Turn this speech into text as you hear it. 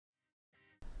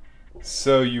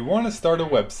So you want to start a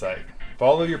website,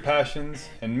 follow your passions,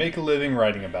 and make a living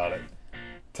writing about it.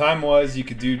 Time was you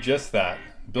could do just that.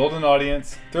 Build an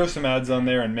audience, throw some ads on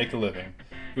there, and make a living.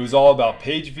 It was all about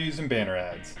page views and banner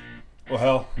ads. Well,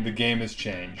 hell, the game has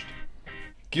changed.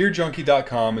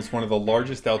 GearJunkie.com is one of the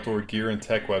largest outdoor gear and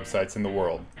tech websites in the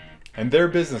world, and their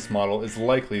business model is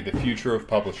likely the future of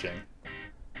publishing.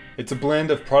 It's a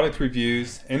blend of product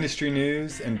reviews, industry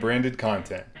news, and branded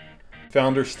content.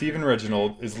 Founder Stephen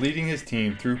Regenold is leading his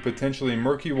team through potentially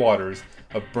murky waters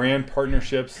of brand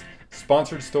partnerships,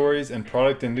 sponsored stories, and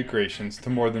product integrations to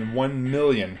more than 1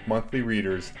 million monthly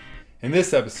readers. In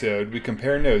this episode, we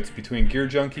compare notes between Gear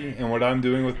Junkie and what I'm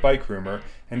doing with Bike Rumor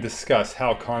and discuss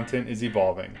how content is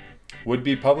evolving.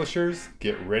 Would-be publishers,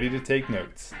 get ready to take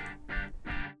notes.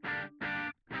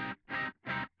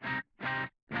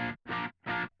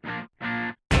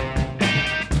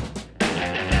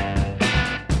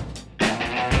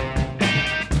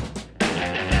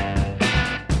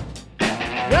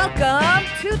 Welcome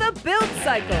to The Build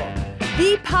Cycle,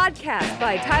 the podcast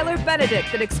by Tyler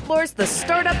Benedict that explores the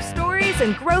startup stories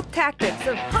and growth tactics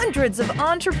of hundreds of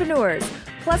entrepreneurs,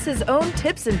 plus his own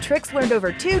tips and tricks learned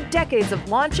over 2 decades of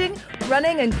launching,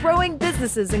 running, and growing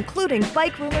businesses, including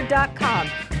BikeRumor.com,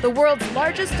 the world's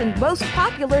largest and most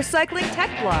popular cycling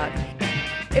tech blog.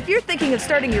 If you're thinking of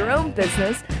starting your own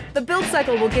business, The Build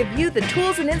Cycle will give you the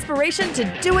tools and inspiration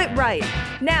to do it right.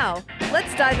 Now,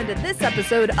 let's dive into this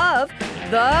episode of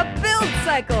The Build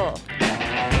Cycle.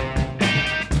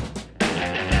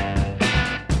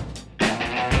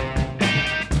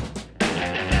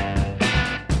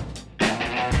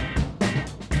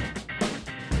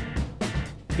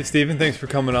 Hey Stephen, thanks for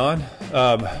coming on.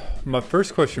 My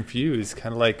first question for you is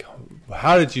kind of like,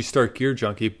 how did you start Gear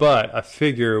Junkie? But I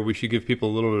figure we should give people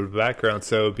a little bit of background.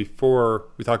 So before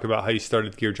we talk about how you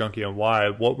started Gear Junkie and why,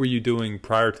 what were you doing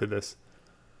prior to this?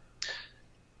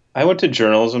 I went to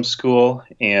journalism school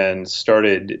and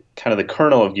started kind of the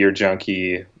kernel of Gear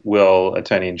Junkie while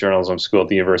attending journalism school at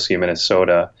the University of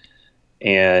Minnesota.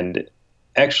 And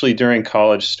actually during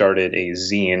college started a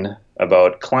zine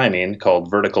about climbing called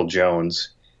Vertical Jones.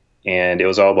 And it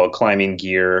was all about climbing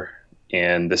gear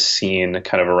and the scene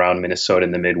kind of around Minnesota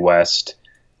in the Midwest.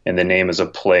 And the name is a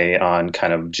play on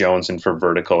kind of Jones and for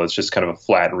vertical. It's just kind of a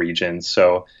flat region.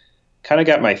 So kind of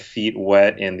got my feet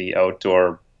wet in the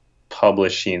outdoor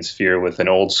publishing sphere with an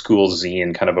old school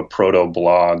zine, kind of a proto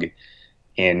blog.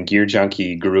 And Gear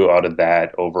Junkie grew out of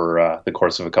that over the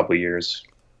course of a couple of years.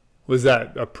 Was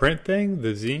that a print thing,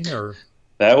 the zine, or?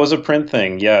 That was a print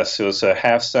thing, yes. It was a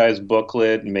half-size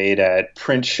booklet made at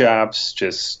print shops,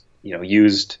 just,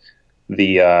 used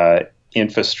the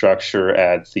infrastructure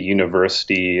at the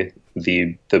university,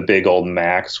 the big old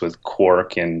Macs with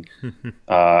Quark and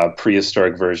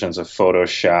prehistoric versions of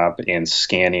Photoshop and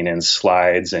scanning and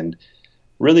slides, and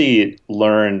really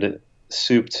learned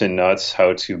soup to nuts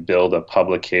how to build a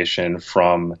publication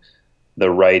from the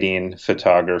writing,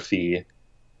 photography,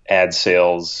 ad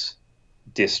sales,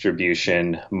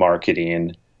 distribution,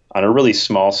 marketing on a really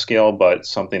small scale, but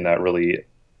something that really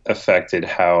affected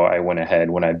how I went ahead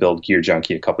when I built Gear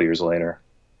Junkie a couple years later.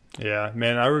 Yeah,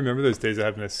 man, I remember those days of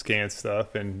having to scan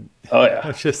stuff, and oh yeah,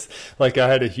 it's just like I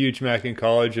had a huge Mac in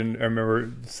college, and I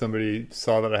remember somebody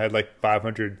saw that I had like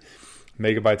 500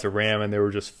 megabytes of RAM, and they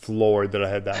were just floored that I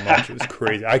had that much. It was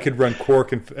crazy. I could run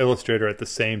Quark and Illustrator at the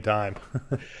same time.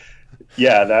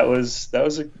 Yeah, that was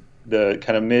the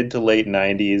kind of mid to late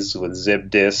 90s with zip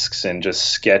disks and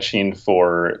just sketching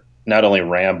for not only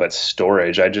RAM but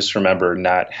storage. I just remember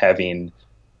not having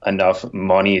enough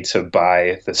money to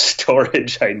buy the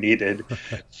storage I needed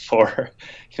for,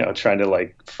 trying to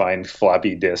like find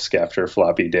floppy disk after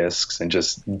floppy disks and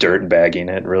just dirt bagging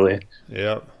it, really.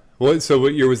 Yeah. So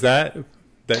what year was that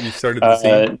you started the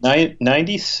scene?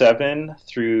 97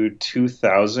 through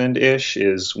 2000-ish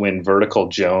is when Vertical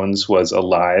Jones was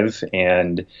alive.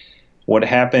 And what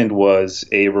happened was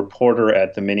a reporter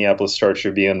at the Minneapolis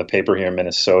Star-Tribune, the paper here in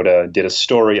Minnesota, did a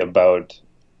story about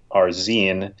our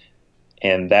zine,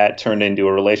 and that turned into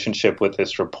a relationship with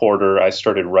this reporter. I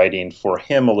started writing for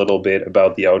him a little bit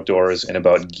about the outdoors and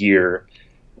about gear,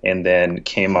 and then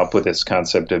came up with this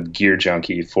concept of Gear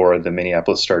Junkie for the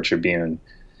Minneapolis Star-Tribune.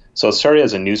 So it started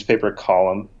as a newspaper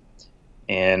column,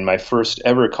 and my first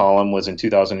ever column was in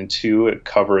 2002. It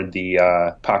covered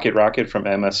the Pocket Rocket from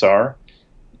MSR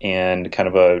and kind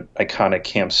of a iconic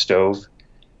camp stove.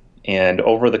 And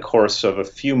over the course of a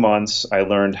few months, I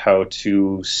learned how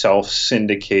to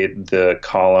self-syndicate the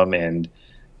column and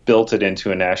built it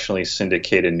into a nationally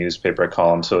syndicated newspaper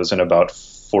column. So it was in about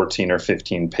 14 or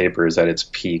 15 papers at its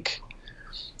peak.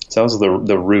 So that was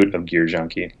the root of Gear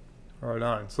Junkie. Right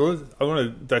on. So I want to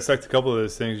dissect a couple of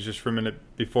those things just for a minute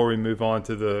before we move on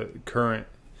to the current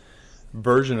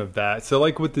version of that. So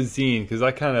like with the zine, because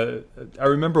I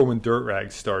remember when Dirt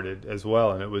Rag started as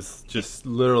well, and it was just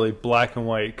literally black and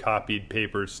white copied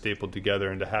papers stapled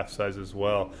together into half size as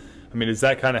well. I mean, is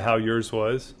that kind of how yours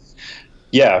was?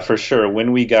 Yeah, for sure.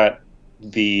 When we got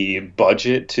the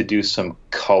budget to do some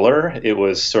color, it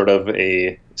was sort of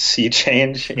a sea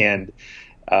change. And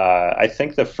I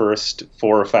think the first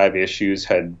 4 or 5 issues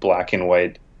had black and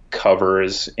white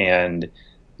covers, and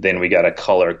then we got a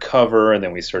color cover, and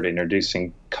then we started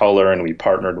introducing color, and we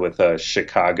partnered with a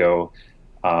Chicago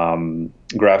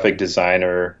graphic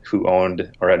designer who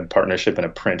owned or had partnership in a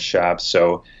print shop.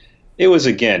 So it was,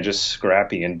 again, just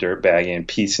scrappy and dirtbaggy and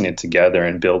piecing it together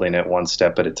and building it one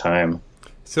step at a time.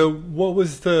 So what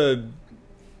was the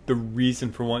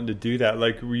reason for wanting to do that?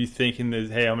 Like, were you thinking that,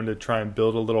 hey, I'm going to try and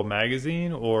build a little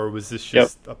magazine, or was this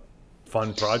just a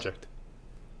fun project?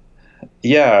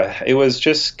 Yeah, it was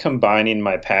just combining.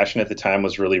 My passion at the time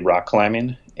was really rock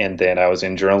climbing, and then I was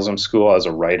in journalism school. I was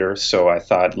a writer, so I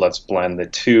thought, let's blend the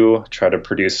two, try to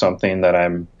produce something that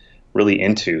I'm really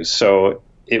into. So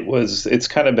it's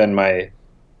kind of been my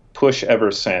push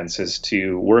ever since, is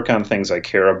to work on things I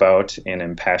care about and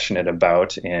am passionate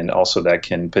about, and also that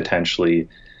can potentially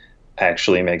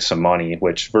actually make some money,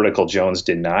 which Vertical Jones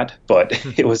did not, but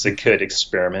it was a good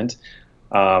experiment.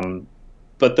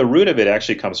 But the root of it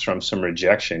actually comes from some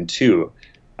rejection too.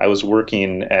 I was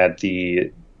working at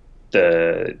the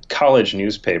college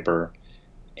newspaper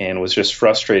and was just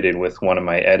frustrated with one of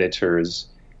my editors.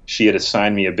 She had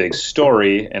assigned me a big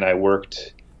story, and I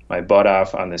worked my butt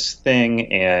off on this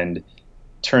thing, and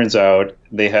turns out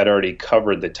they had already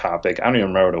covered the topic. I don't even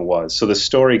remember what it was. So the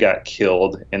story got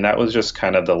killed, and that was just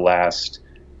kind of the last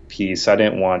piece. I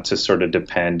didn't want to sort of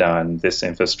depend on this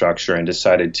infrastructure, and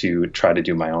decided to try to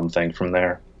do my own thing from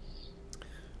there.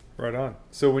 Right on.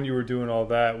 So when you were doing all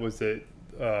that, was it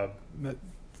a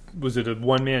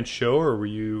one-man show, or were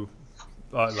you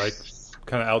like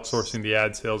kind of outsourcing the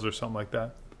ad sales or something like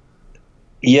that?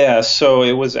 Yeah, so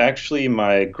it was actually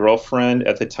my girlfriend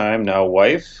at the time, now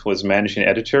wife, was managing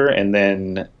editor, and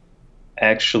then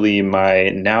actually my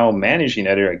now managing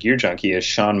editor at Gear Junkie is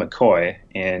Sean McCoy,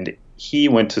 and he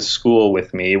went to school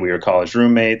with me. We were college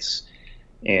roommates,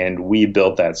 and we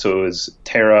built that. So it was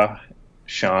Tara,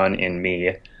 Sean, and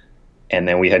me, and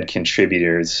then we had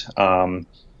contributors.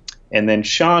 And then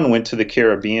Sean went to the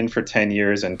Caribbean for 10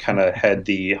 years and kind of had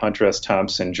the Hunter S.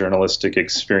 Thompson journalistic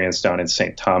experience down in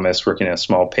St. Thomas, working at a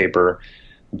small paper,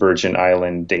 Virgin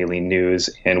Island Daily News.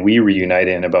 And we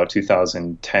reunited in about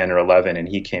 2010 or 11, and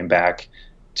he came back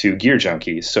to Gear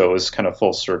Junkie. So it was kind of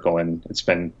full circle, and it's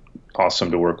been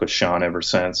awesome to work with Sean ever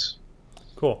since.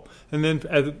 Cool. And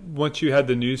then once you had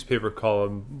the newspaper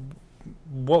column,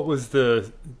 what was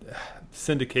the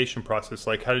syndication process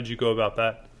like? How did you go about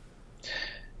that?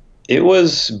 It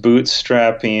was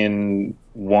bootstrapping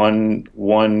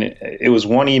it was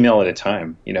one email at a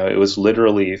time. It was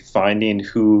literally finding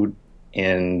who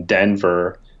in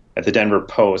Denver at the Denver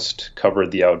Post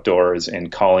covered the outdoors,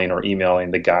 and calling or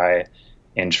emailing the guy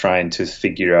and trying to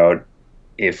figure out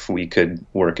if we could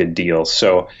work a deal.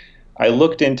 So I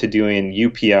looked into doing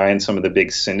UPI and some of the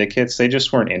big syndicates. They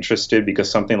just weren't interested, because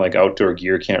something like Outdoor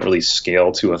Gear can't really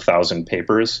scale to 1,000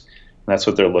 papers. That's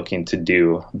what they're looking to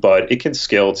do. But it can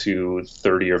scale to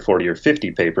 30 or 40 or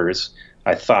 50 papers,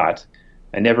 I thought.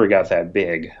 I never got that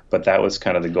big, but that was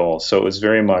kind of the goal. So it was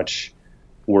very much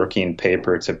working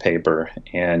paper to paper.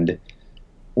 And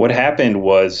what happened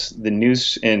was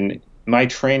my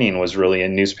training was really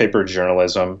in newspaper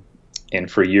journalism. And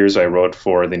for years I wrote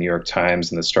for the New York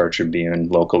Times and the Star Tribune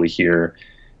locally here,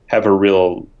 have a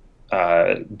real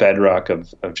bedrock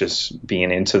of just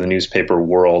being into the newspaper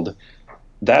world.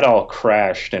 That all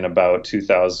crashed in about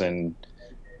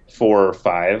 2004 or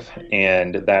 5,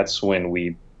 and that's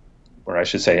when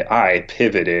I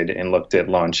pivoted and looked at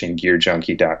launching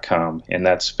GearJunkie.com,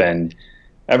 and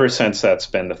ever since that's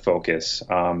been the focus.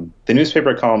 The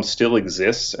newspaper column still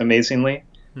exists, amazingly.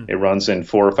 It runs in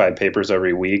 4 or 5 papers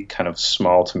every week, kind of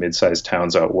small to mid-sized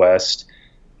towns out west,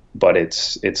 but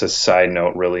it's a side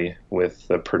note, really, with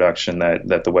the production that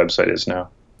the website is now.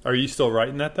 Are you still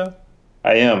writing that, though?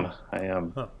 I am.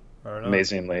 Huh.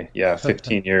 Amazingly. Yeah,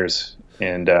 15 years.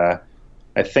 And I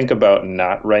think about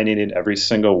not writing it every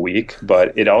single week,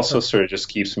 but it also sort of just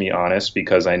keeps me honest,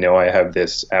 because I know I have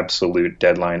this absolute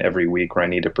deadline every week where I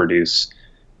need to produce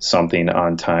something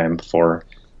on time for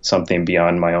something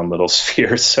beyond my own little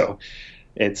sphere. So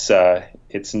it's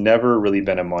never really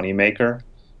been a moneymaker,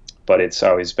 but it's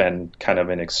always been kind of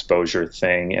an exposure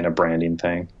thing and a branding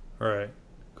thing. All right.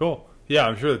 Cool. Yeah,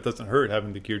 I'm sure that doesn't hurt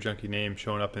having the Gear Junkie name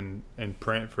showing up in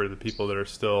print for the people that are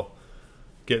still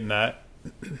getting that.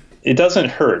 It doesn't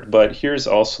hurt, but here's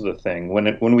also the thing.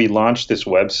 When we launched this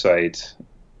website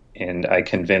and I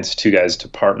convinced two guys to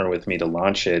partner with me to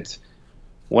launch it,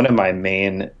 one of my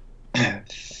main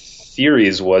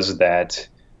theories was that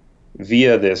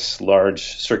via this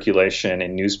large circulation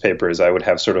in newspapers, I would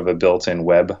have sort of a built-in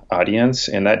web audience,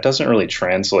 and that doesn't really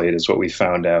translate, is what we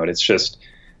found out. It's just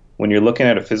when you're looking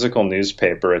at a physical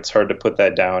newspaper, it's hard to put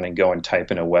that down and go and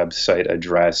type in a website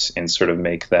address and sort of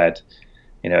make that,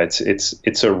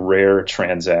 it's a rare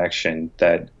transaction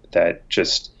that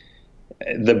just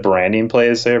the branding play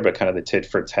is there, but kind of the tit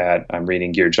for tat. I'm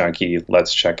reading Gear Junkie,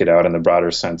 let's check it out in the broader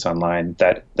sense online.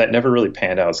 That never really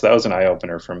panned out. So that was an eye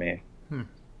opener for me.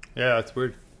 Yeah, that's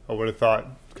weird. I would have thought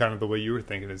kind of the way you were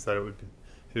thinking is that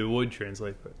it would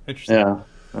translate, but interesting. Yeah.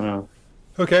 I know.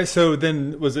 Okay, so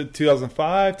then was it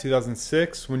 2005,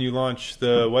 2006 when you launched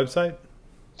the website?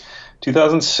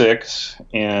 2006,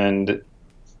 and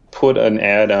put an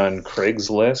ad on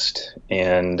Craigslist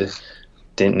and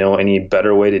didn't know any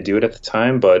better way to do it at the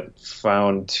time, but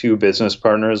found two business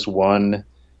partners. One,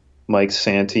 Mike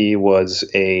Santi, was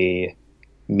a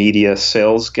media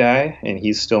sales guy, and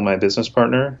he's still my business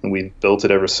partner, and we've built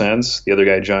it ever since. The other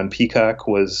guy, John Peacock,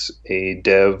 was a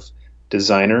dev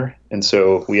designer, and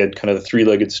so we had kind of the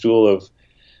three-legged stool of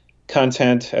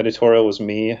content. Editorial was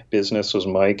me, business was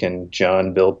Mike, and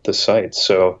John built the site.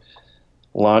 So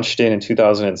launched it in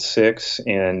 2006,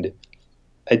 and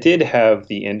I did have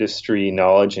the industry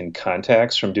knowledge and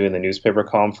contacts from doing the newspaper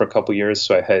column for a couple years,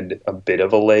 so I had a bit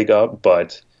of a leg up,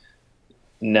 but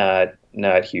not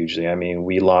hugely. I mean,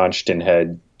 we launched and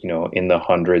had, in the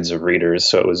hundreds of readers,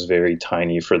 so it was very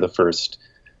tiny for the first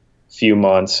few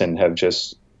months and have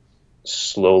just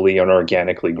slowly and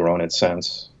organically grown it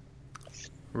since.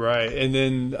 Right. And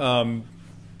then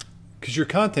because your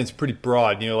content's pretty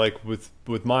broad, like with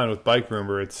mine, with Bike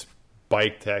Rumor, it's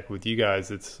bike tech. With you guys,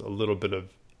 it's a little bit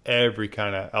of every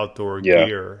kind of outdoor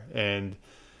gear. And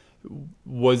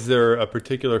was there a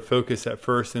particular focus at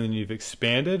first and then you've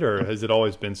expanded, or has it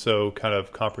always been so kind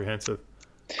of comprehensive?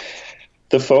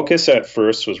 The focus at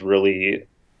first was really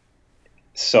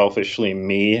selfishly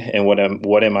me and what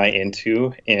am I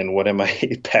into and what am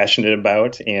I passionate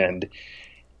about. And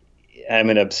I'm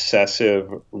an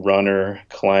obsessive runner,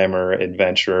 climber,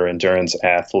 adventurer, endurance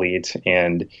athlete,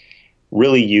 and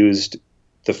really used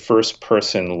the first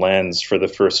person lens for the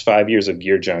first 5 years of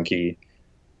Gear Junkie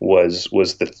was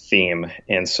the theme.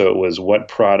 And so it was, what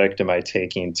product am I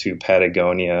taking to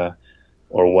Patagonia,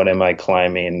 or what am I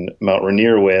climbing Mount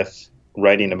Rainier with,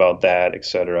 writing about that,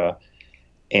 etc.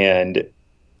 And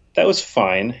that was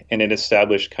fine, and it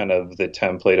established kind of the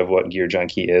template of what Gear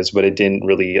Junkie is, but it didn't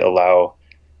really allow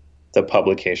the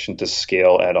publication to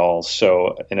scale at all.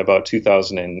 So in about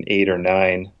 2008 or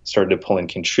 9, started to pull in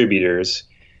contributors,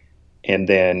 and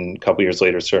then a couple years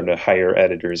later started to hire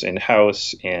editors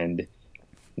in-house, and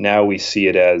now we see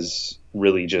it as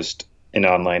really just an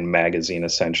online magazine,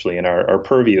 essentially. And our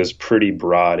purview is pretty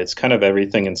broad. It's kind of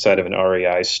everything inside of an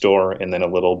REI store, and then a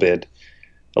little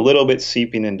bit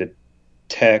seeping into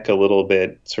tech, a little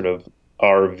bit sort of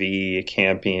RV,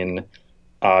 camping,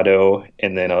 auto,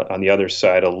 and then on the other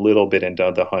side, a little bit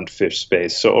into the hunt fish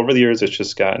space. So over the years, it's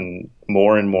just gotten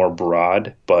more and more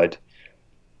broad, but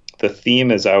the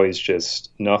theme is always just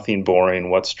nothing boring,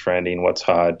 what's trending, what's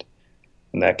hot.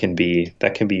 And that can be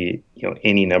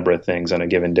any number of things on a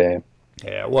given day.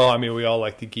 Yeah, well, I mean, we all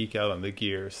like to geek out on the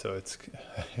gear, so it's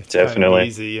definitely kind of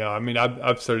easy. I mean,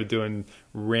 I've started doing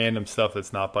random stuff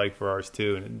that's not bike for ours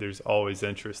too, and there's always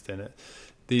interest in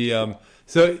it.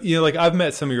 So like I've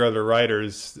met some of your other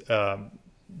writers.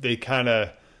 They kind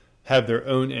of have their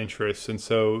own interests, and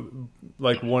so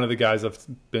like one of the guys I've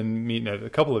been meeting at a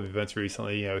couple of events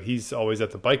recently, he's always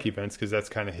at the bike events because that's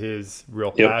kind of his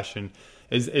real passion.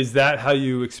 Is that how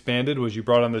you expanded? Was you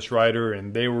brought on this writer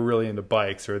and they were really into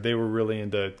bikes, or they were really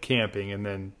into camping, and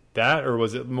then that, or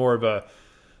was it more of a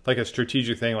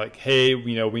strategic thing, like, hey,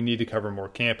 we need to cover more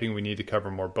camping, we need to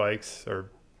cover more bikes, or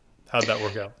how'd that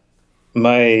work out?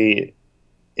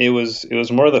 It was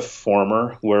more the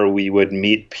former, where we would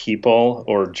meet people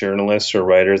or journalists or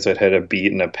writers that had a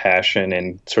beat and a passion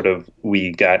and sort of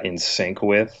we got in sync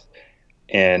with.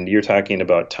 And you're talking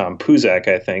about Tom Puzak,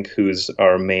 I think, who's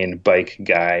our main bike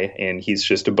guy, and he's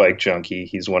just a bike junkie.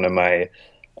 He's one of my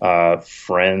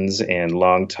friends and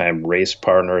longtime race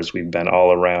partners. We've been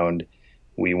all around.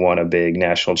 We won a big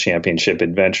national championship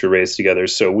adventure race together,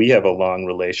 so we have a long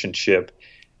relationship.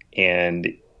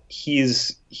 And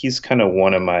he's kind of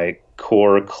one of my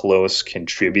core close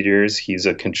contributors. He's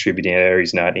a contributing editor.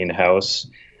 He's not in-house,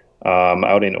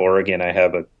 Out in Oregon, I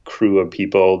have a crew of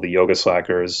people, the Yoga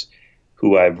Slackers,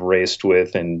 who I've raced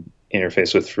with and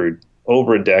interfaced with for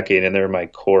over a decade, and they're my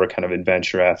core kind of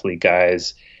adventure athlete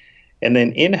guys. And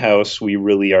then in-house, we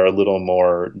really are a little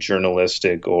more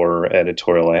journalistic or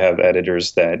editorial. I have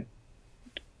editors that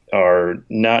are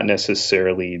not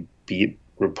necessarily beat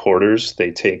reporters.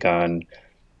 They take on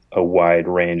a wide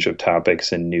range of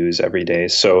topics and news every day.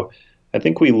 So I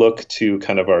think we look to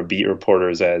kind of our beat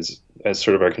reporters as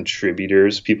sort of our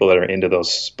contributors, people that are into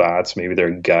those spots. Maybe they're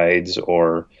guides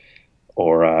or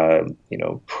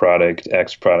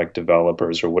product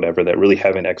developers or whatever that really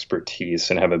have an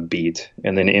expertise and have a beat.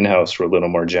 And then in-house, we're a little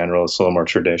more generalist, a little more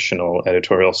traditional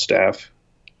editorial staff.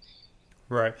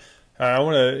 Right. I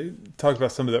want to talk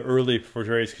about some of the early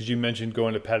portrays because you mentioned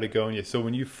going to Patagonia. So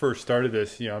when you first started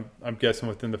this, I'm guessing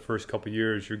within the first couple of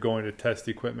years, you're going to test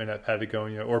equipment at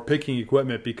Patagonia or picking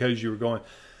equipment because you were going.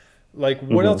 Like,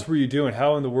 what else were you doing?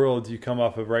 How in the world do you come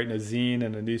off of writing a zine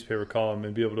and a newspaper column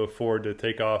and be able to afford to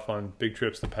take off on big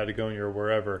trips to Patagonia or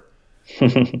wherever?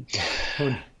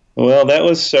 Well, that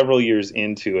was several years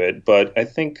into it, but I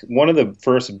think one of the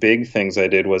first big things I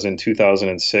did was in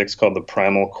 2006 called the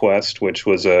Primal Quest, which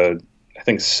was I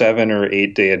think 7 or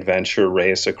 8 day adventure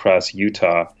race across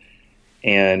Utah.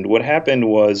 And what happened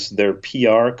was their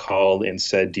PR called and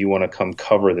said, "Do you want to come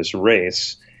cover this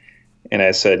race?" And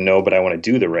I said, "No, but I want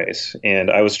to do the race." And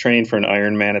I was training for an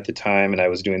Ironman at the time, and I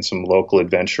was doing some local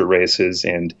adventure races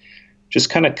and just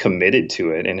kind of committed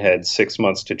to it and had 6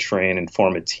 months to train and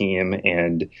form a team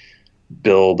and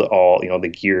build all, the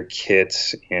gear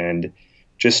kits, and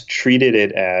just treated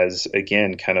it as,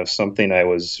 again, kind of something I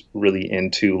was really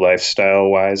into lifestyle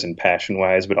wise and passion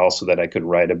wise, but also that I could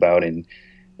write about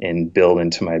and build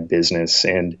into my business,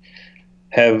 and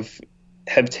have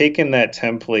taken that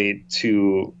template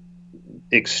to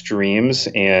extremes,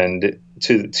 and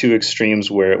to extremes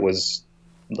where it was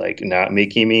like not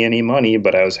making me any money,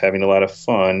 but I was having a lot of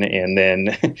fun. And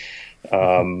then,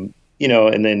 and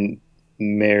then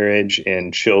marriage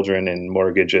and children and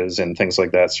mortgages and things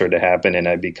like that started to happen. And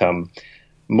I become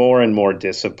more and more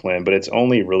disciplined, but it's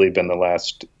only really been the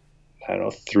last,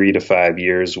 3 to 5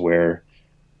 years where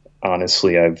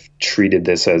honestly, I've treated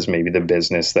this as maybe the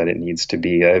business that it needs to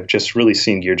be. I've just really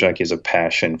seen Gear Junkie as a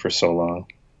passion for so long.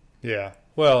 Yeah.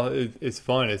 Well, it's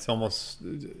fun. It's almost,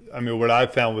 what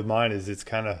I've found with mine is it's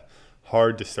kind of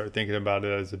hard to start thinking about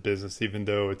it as a business, even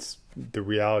though the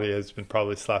reality has been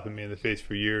probably slapping me in the face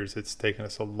for years. It's taken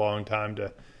us a long time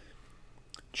to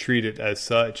treat it as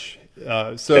such.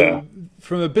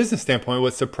 From a business standpoint,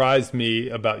 what surprised me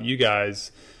about you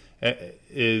guys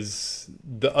is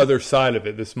the other side of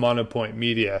it, this Monopoint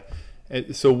Media.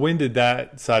 So when did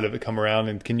that side of it come around?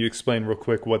 And can you explain real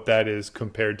quick what that is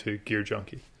compared to Gear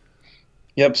Junkie?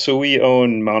 Yep. So we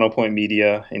own Monopoint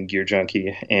Media and Gear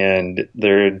Junkie, and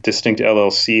they're distinct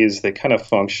LLCs. They kind of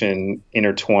function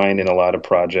intertwined in a lot of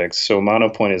projects. So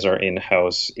Monopoint is our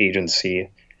in-house agency,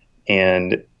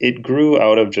 and it grew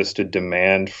out of just a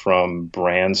demand from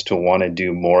brands to want to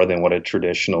do more than what a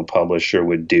traditional publisher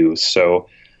would do. So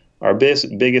our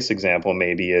biggest example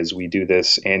maybe is we do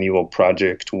this annual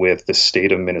project with the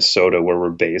state of Minnesota where we're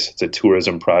based. It's a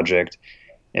tourism project,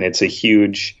 and it's a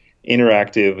huge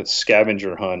interactive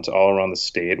scavenger hunt all around the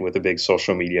state with a big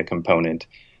social media component.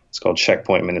 It's called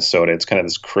Checkpoint Minnesota. It's kind of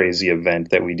this crazy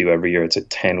event that we do every year. It's a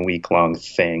 10-week long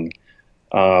thing.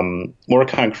 More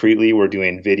concretely, we're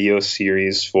doing video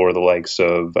series for the likes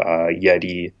of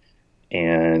Yeti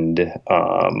and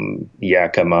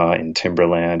Yakima and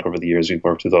Timberland. Over the years, we've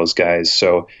worked with those guys.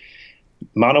 So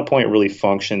Monopoint really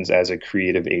functions as a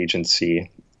creative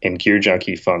agency, and Gear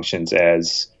Junkie functions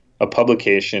as a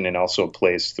publication and also a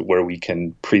place where we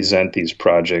can present these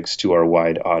projects to our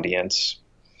wide audience.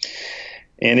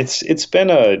 And it's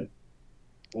been a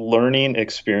learning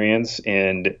experience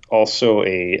and also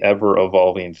a ever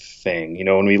evolving thing.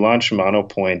 When we launched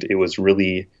Monopoint, it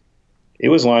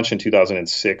was launched in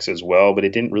 2006 as well, but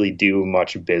it didn't really do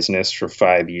much business for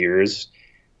 5 years.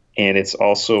 And it's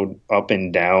also up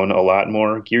and down a lot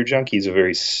more. Gear Junkie is a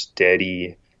very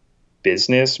steady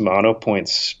business. Monopoint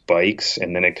spikes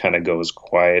and then it kind of goes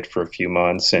quiet for a few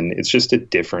months, and it's just a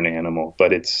different animal,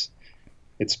 but it's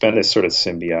been this sort of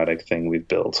symbiotic thing we've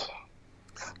built.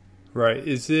 Right.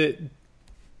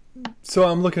 So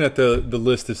I'm looking at the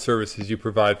list of services you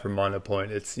provide for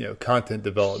Monopoint. It's, content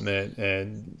development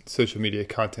and social media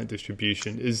content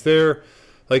distribution. Is there,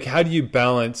 how do you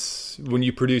balance when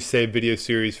you produce, say, a video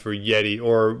series for Yeti,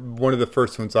 or one of the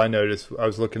first ones I noticed, I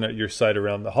was looking at your site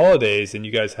around the holidays, and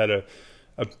you guys had a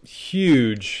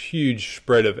huge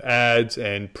spread of ads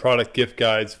and product gift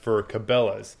guides for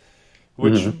Cabela's,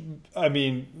 which,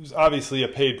 was obviously a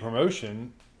paid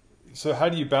promotion. So how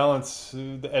do you balance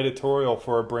the editorial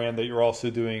for a brand that you're also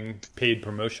doing paid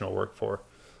promotional work for?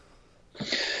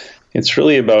 It's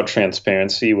really about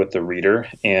transparency with the reader,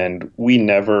 and we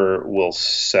never will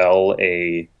sell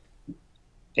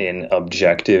an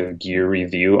objective gear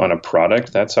review on a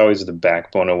product. That's always the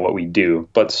backbone of what we do.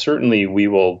 But certainly we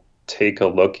will take a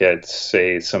look at,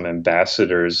 say, some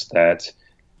ambassadors that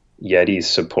Yeti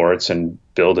supports and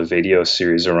build a video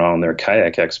series around their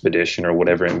kayak expedition or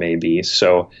whatever it may be.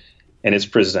 So, and it's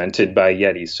presented by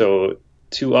Yeti. So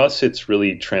to us, it's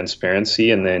really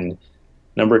transparency. And then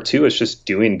number two is just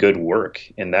doing good work,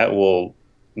 and that will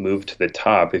move to the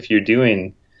top. If you're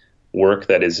doing work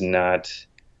that is not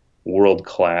world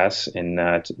class and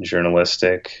not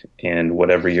journalistic, and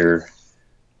whatever your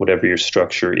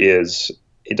structure is,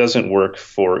 it doesn't work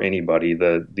for anybody.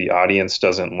 The audience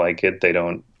doesn't like it, they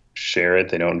don't share it,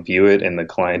 they don't view it, and the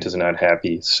client is not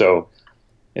happy. So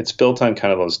it's built on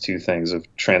kind of those two things of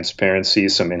transparency,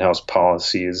 some in-house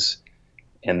policies,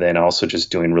 and then also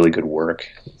just doing really good work.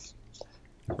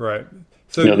 Right.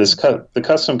 So the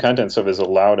custom content stuff has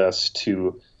allowed us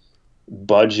to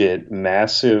budget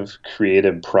massive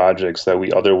creative projects that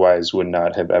we otherwise would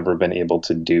not have ever been able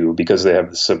to do because they have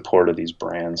the support of these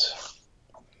brands.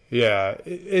 Yeah,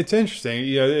 it's interesting.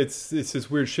 It's this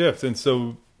weird shift. And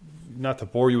so, not to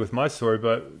bore you with my story,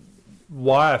 but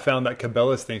why I found that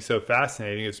Cabela's thing so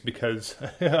fascinating is because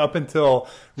up until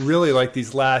really like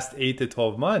these last 8 to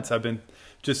 12 months, I've been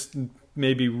just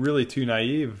maybe really too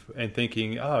naive and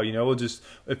thinking,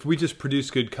 if we just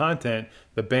produce good content,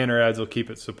 the banner ads will keep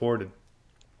it supported.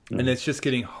 And it's just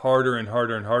getting harder and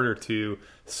harder and harder to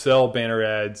sell banner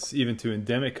ads, even to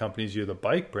endemic companies, the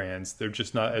bike brands. They're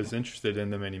just not as interested in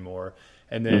them anymore.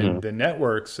 And then the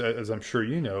networks, as I'm sure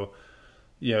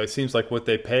it seems like what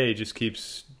they pay just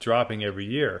keeps dropping every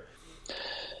year.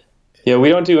 Yeah, we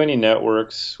don't do any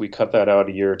networks. We cut that out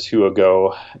a year or two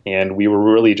ago, and we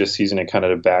were really just using it kind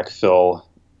of to backfill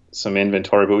some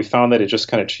inventory, but we found that it just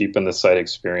kind of cheapened the site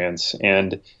experience.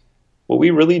 And what we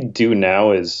really do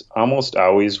now is almost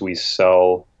always we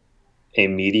sell a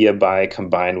media buy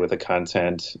combined with a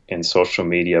content and social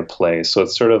media play. So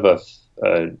it's sort of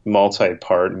a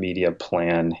multi-part media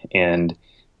plan and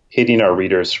hitting our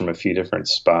readers from a few different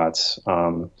spots.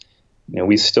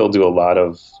 We still do a lot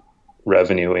of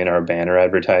revenue in our banner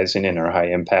advertising and our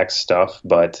high impact stuff,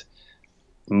 but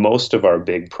most of our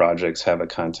big projects have a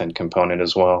content component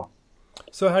as well.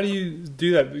 So how do you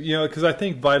do that? Because I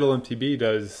think Vital MTB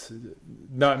does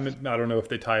not. I don't know if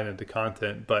they tie it into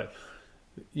content, but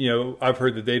I've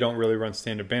heard that they don't really run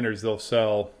standard banners. They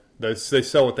sell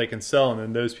what they can sell, and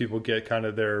then those people get kind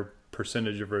of their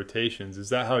percentage of rotations. Is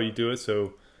that how you do it?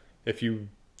 So if you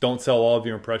don't sell all of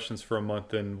your impressions for a month,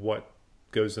 then what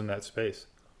goes in that space?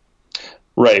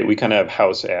 Right. We kind of have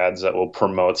house ads that will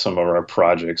promote some of our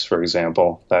projects, for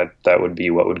example. That would be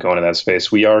what would go into that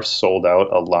space. We are sold out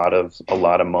a lot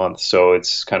of months. So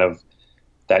it's kind of,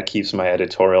 that keeps my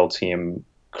editorial team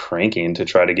cranking to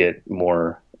try to get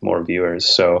more viewers.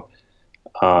 So,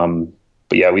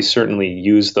 but yeah, we certainly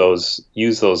use those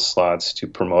slots to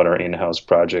promote our in-house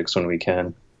projects when we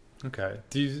can. Okay.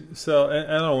 Do you sell,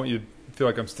 and I don't want you to feel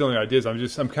like I'm stealing ideas.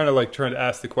 I'm kind of like trying to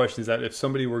ask the question, is that if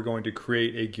somebody were going to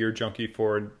create a gear junkie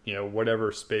for,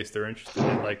 whatever space they're interested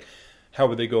in, like how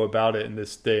would they go about it in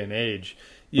this day and age?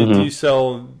 Do you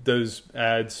sell those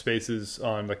ad spaces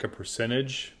on like a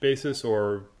percentage basis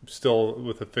or still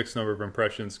with a fixed number of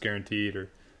impressions guaranteed or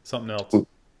something else?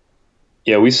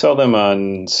 Yeah, we sell them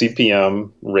on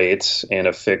CPM rates and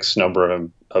a fixed number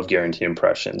of guaranteed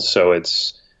impressions. So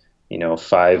it's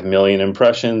 5 million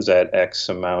impressions at X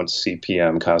amount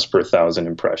CPM, cost per 1,000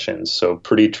 impressions. So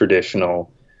pretty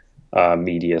traditional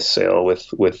media sale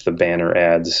with the banner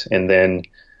ads. And then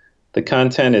the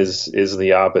content is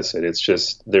the opposite. It's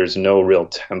just there's no real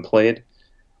template.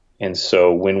 And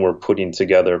so when we're putting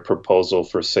together a proposal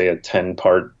for, say, a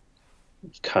 10-part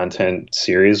content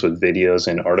series with videos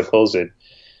and articles, it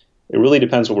really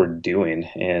depends what we're doing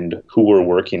and who we're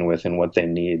working with and what they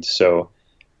need. So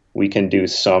we can do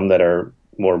some that are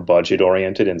more budget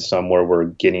oriented and some where we're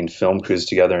getting film crews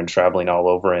together and traveling all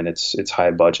over, and it's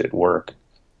high budget work.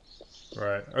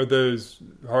 Right. Are those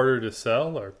harder to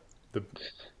sell or the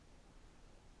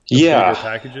bigger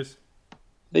packages?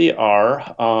 They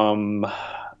are.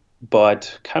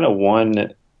 But kind of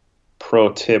one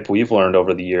pro tip we've learned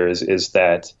over the years is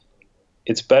that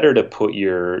it's better to put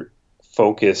your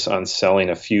focus on selling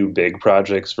a few big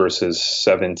projects versus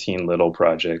 17 little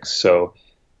projects. So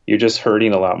you're just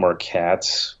hurting a lot more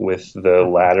cats with the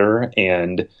latter.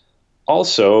 And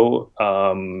also,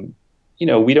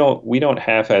 we don't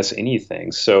half-ass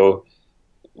anything. So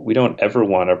we don't ever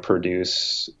want to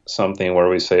produce something where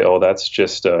we say, oh, that's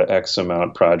just a X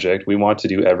amount project. We want to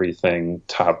do everything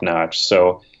top notch.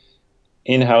 So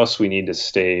in-house, we need to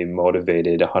stay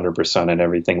motivated 100% in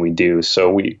everything we do.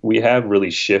 So we have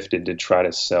really shifted to try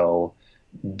to sell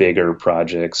bigger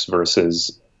projects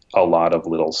versus a lot of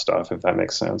little stuff, if that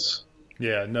makes sense.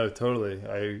 Yeah, no, totally.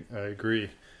 I agree.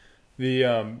 The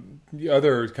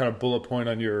other kind of bullet point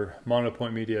on your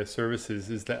Monopoint Media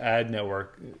Services is the ad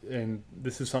network. And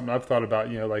this is something I've thought about,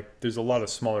 like there's a lot of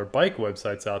smaller bike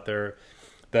websites out there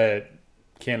that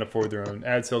can't afford their own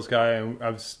ad sales guy. And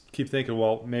keep thinking,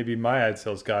 well, maybe my ad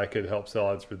sales guy could help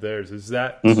sell ads for theirs. Is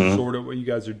that sort of what you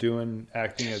guys are doing,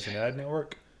 acting as an ad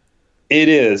network? It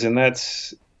is. And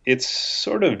it's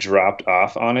sort of dropped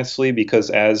off, honestly,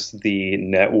 because as the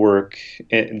network,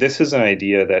 this is an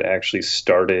idea that actually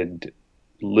started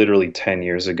literally 10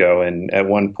 years ago. And at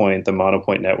one point, the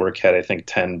Monopoint Network had, I think,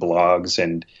 10 blogs,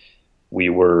 and we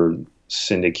were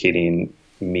syndicating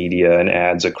media and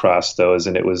ads across those.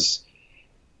 And it was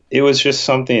just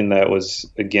something that was,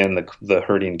 again, the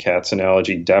herding cats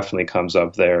analogy definitely comes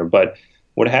up there. But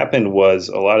what happened was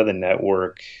a lot of the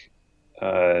network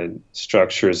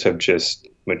structures have just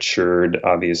matured,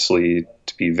 obviously,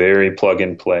 to be very plug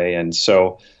and play. And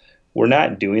so we're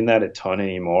not doing that a ton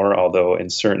anymore, although in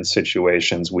certain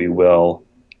situations we will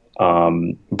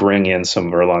bring in some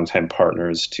of our longtime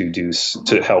partners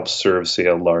to help serve, say,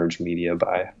 a large media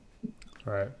buy.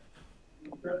 All right.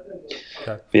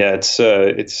 Okay. Yeah, it's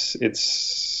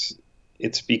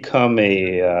become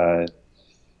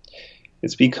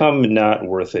it's become not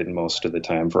worth it most of the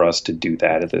time for us to do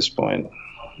that at this point.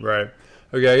 Right.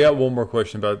 Okay, I got one more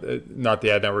question about not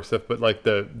the ad network stuff, but like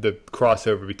the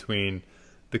crossover between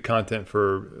the content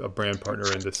for a brand partner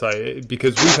and the site,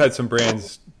 because we've had some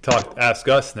brands ask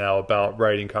us now about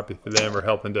writing copy for them or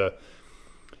helping to,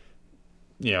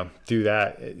 do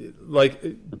that. Like,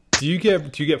 do you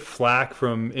get flack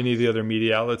from any of the other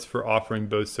media outlets for offering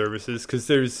both services? Because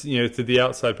there's, to the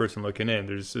outside person looking in,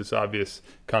 there's this obvious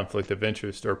conflict of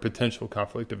interest or potential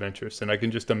conflict of interest, and I can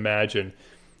just imagine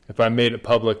if I made it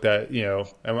public that,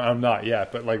 and I'm not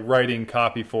yet, but like writing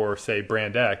copy for, say,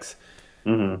 brand X,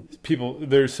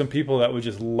 there's some people that would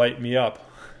just light me up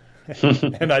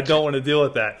and I don't want to deal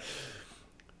with that.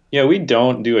 Yeah, we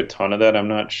don't do a ton of that. I'm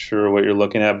not sure what you're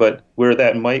looking at, but where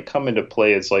that might come into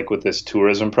play is like with this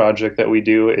tourism project that we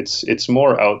do. It's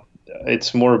more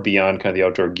beyond kind of the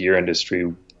outdoor gear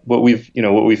industry. What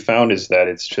we've found is that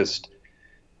it's just,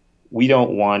 we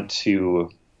don't want to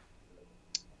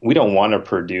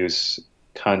produce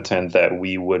content that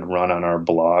we would run on our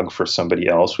blog for somebody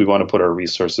else. We want to put our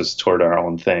resources toward our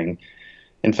own thing.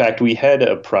 In fact, we had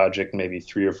a project maybe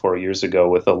 3 or 4 years ago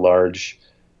with a large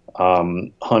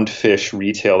hunt fish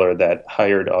retailer that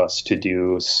hired us to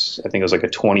do, I think it was like a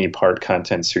 20-part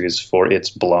content series for its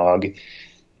blog.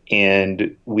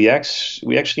 And we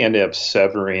actually ended up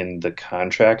severing the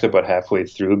contract about halfway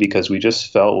through because we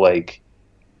just felt like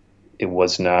it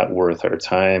was not worth our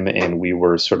time and we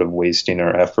were sort of wasting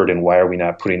our effort, and why are we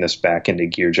not putting this back into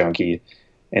Gear Junkie?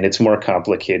 And it's more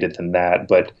complicated than that,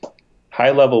 but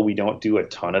high level, we don't do a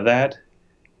ton of that.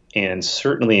 And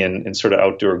certainly in sort of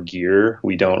outdoor gear,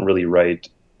 we don't really write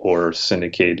or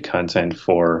syndicate content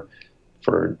for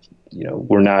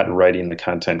we're not writing the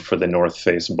content for the North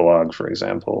Face blog, for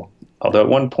example. Although at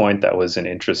one point that was an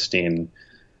interesting,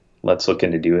 let's look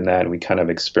into doing that. We kind of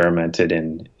experimented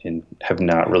and have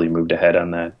not really moved ahead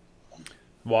on that.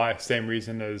 Why? Same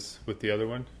reason as with the other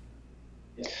one?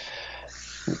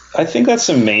 I think that's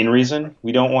the main reason.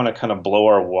 We don't want to kind of blow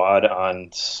our wad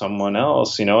on someone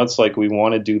else. It's like we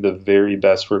want to do the very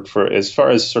best work for, as far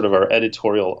as sort of our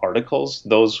editorial articles,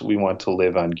 those we want to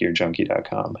live on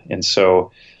gearjunkie.com. And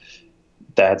so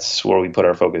that's where we put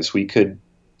our focus. We could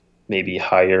maybe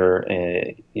hire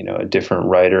a different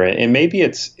writer, and maybe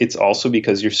it's also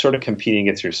because you're sort of competing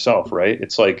against yourself, right?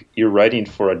 It's like you're writing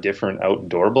for a different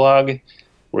outdoor blog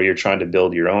where you're trying to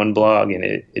build your own blog, and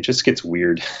it just gets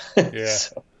weird. Yeah.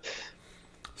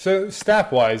 So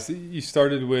staff-wise, you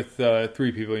started with 3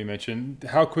 people you mentioned.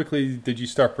 How quickly did you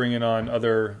start bringing on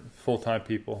other full-time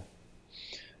people?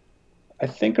 I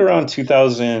think around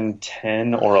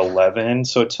 2010 or 11.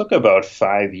 So it took about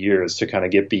 5 years to kind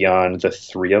of get beyond the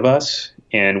 3 of us.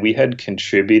 And we had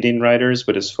contributing writers,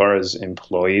 but as far as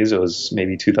employees, it was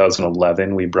maybe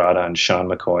 2011. We brought on Sean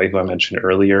McCoy, who I mentioned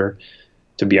earlier,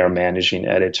 to be our managing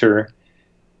editor.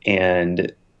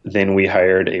 And then we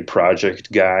hired a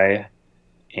project guy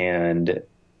and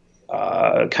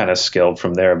kind of scaled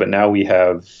from there. But now we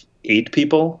have 8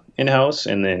 people in-house,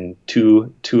 and then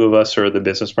two of us are the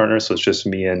business partners. So it's just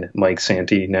me and Mike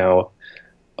Santee now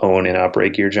own and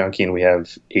operate Gear Junkie, and we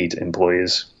have 8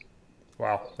 employees.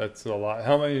 Wow, that's a lot.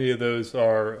 How many of those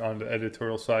are on the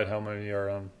editorial side? How many are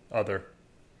on other?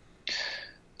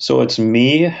 So it's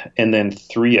me and then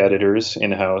 3 editors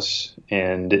in-house,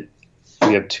 and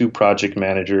we have 2 project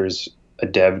managers, a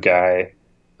dev guy,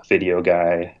 a video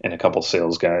guy, and a couple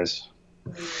sales guys.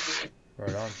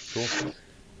 Right on. Cool.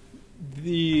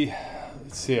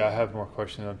 Let's see, I have more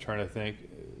questions. I'm trying to think.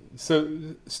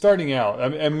 So starting out,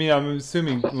 I mean, I'm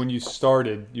assuming when you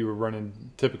started, you were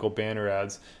running typical banner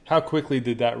ads. How quickly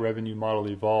did that revenue model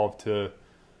evolve to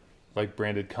like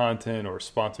branded content or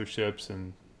sponsorships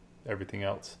and everything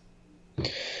else?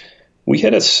 We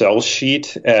had a sell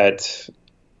sheet at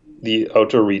the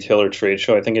Outdoor Retailer Trade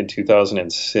Show, I think in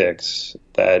 2006,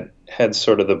 that had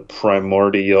sort of the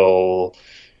primordial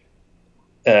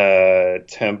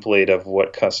template of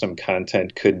what custom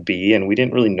content could be, and we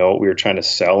didn't really know what we were trying to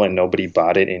sell, and nobody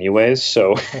bought it anyways.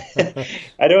 So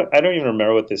I don't even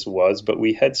remember what this was, but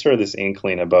we had sort of this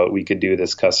inkling about we could do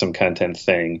this custom content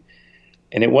thing,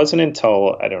 and it wasn't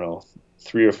until, I don't know,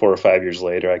 3 or 4 or 5 years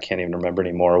later, I can't even remember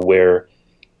anymore, where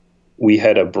we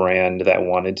had a brand that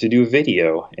wanted to do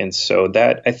video. And so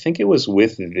that, I think it was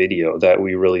with video that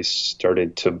we really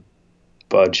started to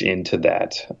budge into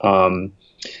that.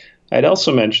 I'd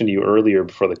also mentioned to you earlier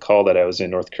before the call that I was in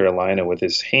North Carolina with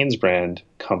this Hanes brand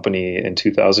company in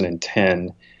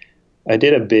 2010. I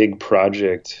did a big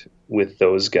project with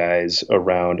those guys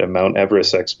around a Mount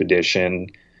Everest expedition,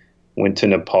 went to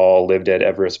Nepal, lived at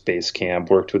Everest Base Camp,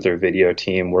 worked with their video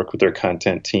team, worked with their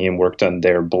content team, worked on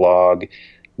their blog.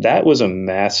 That was a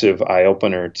massive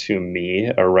eye-opener to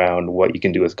me around what you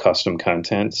can do with custom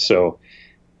content. So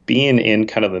being in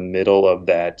kind of the middle of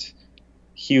that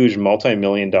huge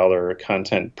multi-million-dollar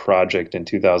content project in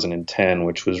 2010,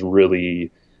 which was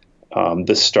really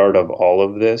the start of all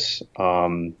of this,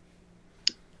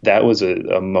 that was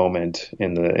a moment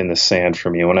in the sand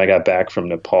for me. When I got back from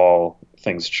Nepal,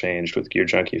 things changed with Gear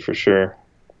Junkie for sure.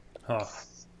 Huh.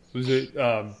 Was it,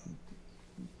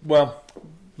 well,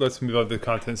 let's move on to the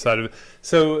content side of it.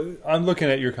 So I'm looking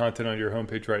at your content on your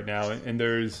homepage right now, and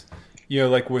there's,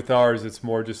 like with ours, it's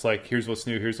more just like, here's what's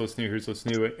new, here's what's new, here's what's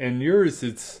new. And yours,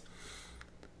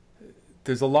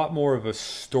 there's a lot more of a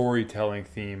storytelling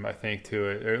theme, I think, to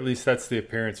it, or at least that's the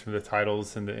appearance from the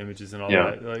titles and the images and all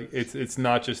that. Like it's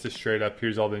not just a straight up,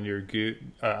 here's all the new gear.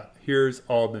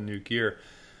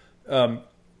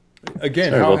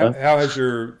 Again, how has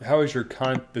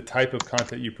the type of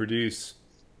content you produce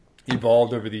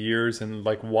evolved over the years, and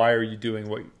like why are you doing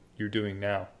what you're doing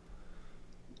now?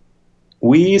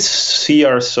 We see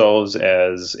ourselves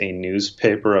as a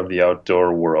newspaper of the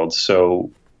outdoor world.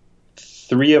 So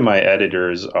 3 of my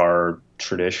editors are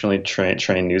traditionally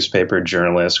trained newspaper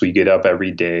journalists. We get up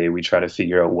every day, we try to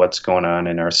figure out what's going on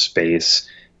in our space,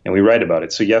 and we write about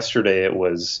it. So yesterday it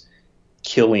was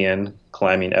Killian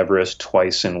climbing Everest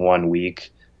twice in 1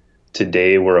 week.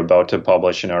 Today we're about to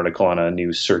publish an article on a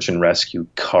new search and rescue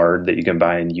card that you can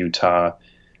buy in Utah.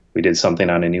 We did something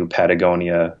on a new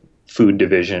Patagonia food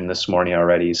division this morning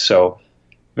already. So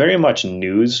very much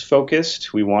news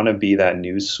focused. We want to be that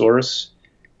news source.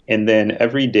 And then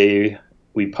every day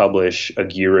we publish a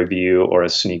gear review or a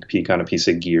sneak peek on a piece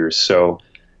of gear. So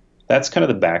that's kind of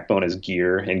the backbone, is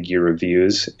gear and gear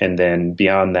reviews. And then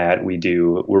beyond that,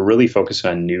 we're really focused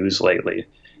on news lately.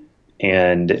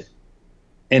 And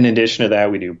in addition to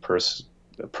that, we do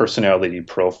personality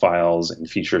profiles and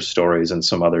feature stories and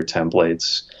some other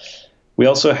templates. We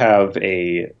also have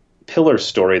a pillar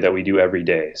story that we do every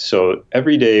day. So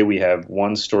every day we have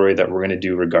one story that we're going to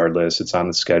do regardless. It's on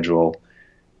the schedule.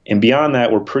 And beyond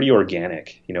that, we're pretty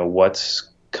organic. What's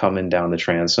coming down the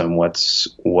transom,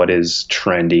 what is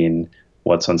trending,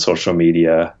 what's on social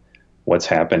media, what's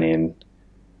happening,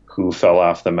 who fell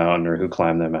off the mountain or who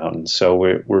climbed the mountain. So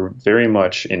we're very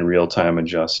much in real time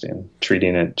adjusting,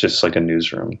 treating it just like a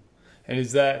newsroom. And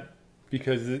is that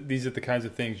because these are the kinds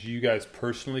of things you guys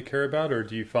personally care about, or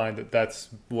do you find that that's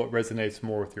what resonates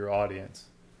more with your audience?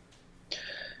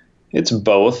 It's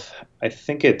both. I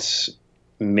think it's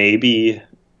maybe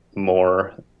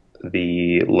more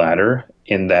the latter,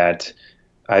 in that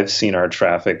I've seen our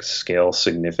traffic scale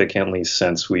significantly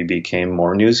since we became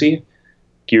more newsy.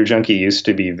 Gear Junkie used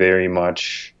to be very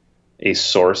much a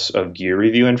source of gear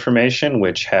review information,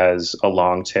 which has a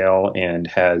long tail and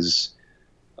has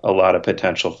a lot of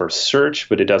potential for search,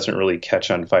 but it doesn't really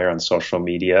catch on fire on social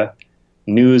media.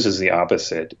 News is the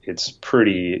opposite. It's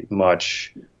pretty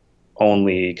much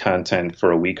only content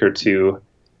for a week or two.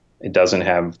 It doesn't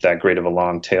have that great of a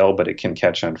long tail, but it can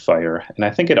catch on fire. And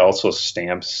I think it also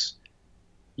stamps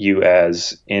you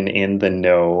as in the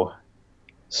know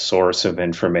source of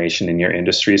information in your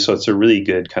industry. So it's a really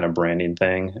good kind of branding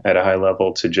thing at a high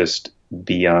level to just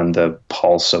be on the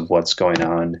pulse of what's going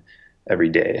on every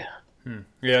day.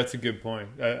 Yeah, that's a good point.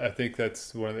 I think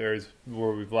that's one of the areas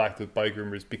where we've lacked with Bike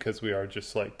Rumors because we are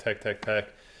just like tech.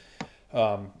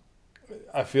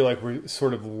 I feel like we're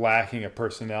sort of lacking a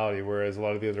personality, whereas a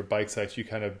lot of the other bike sites, you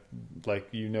kind of like,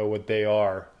 what they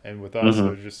are. And with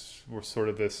us, we're sort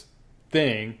of this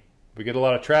thing. We get a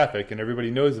lot of traffic and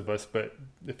everybody knows of us. But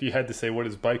if you had to say, what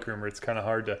is Bike Rumor? It's kind of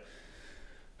hard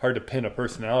to pin a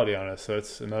personality on us. So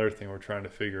it's another thing we're trying to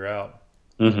figure out.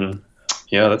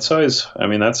 Yeah, that's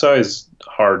always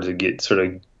hard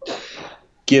to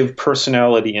give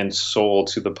personality and soul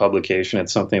to the publication.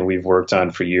 It's something we've worked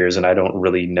on for years, and I don't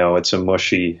really know. I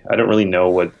don't really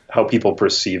know how people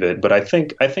perceive it. But I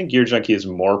think Gear Junkie is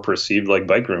more perceived like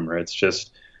Bike Rumor. It's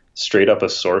just straight up a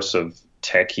source of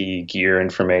techie gear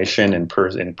information and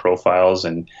profiles,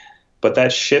 but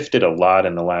that shifted a lot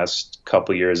in the last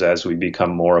couple of years as we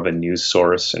become more of a news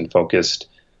source and focused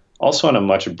also on a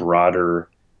much broader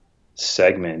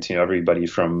segment. Everybody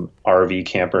from RV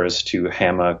campers to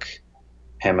hammock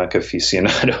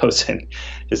aficionados, and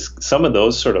just some of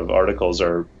those sort of articles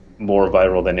are more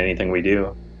viral than anything we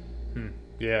do.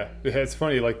 Yeah, it's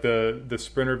funny, like the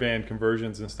Sprinter van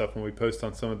conversions and stuff, when we post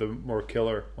on some of the more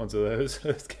killer ones of those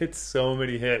get so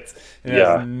many hits, and it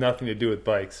has nothing to do with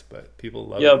bikes, but people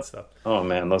love it and stuff. Oh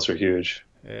man, those are huge.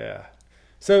 Yeah.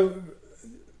 So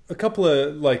a couple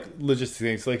of like logistic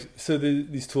things, like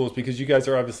these tools, because you guys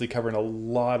are obviously covering a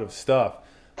lot of stuff.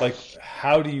 Like,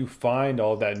 how do you find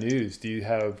all that news? Do you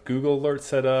have Google alerts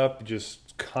set up,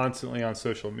 just constantly on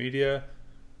social media?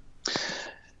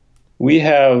 We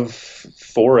have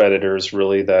 4 editors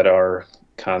really that are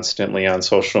constantly on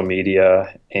social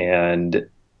media and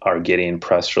are getting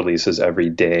press releases every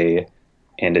day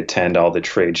and attend all the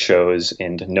trade shows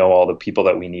and know all the people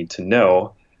that we need to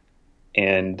know.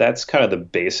 And that's kind of the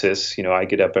basis. I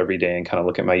get up every day and kind of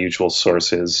look at my usual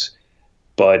sources.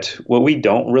 But what we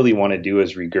don't really want to do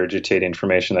is regurgitate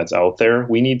information that's out there.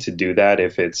 We need to do that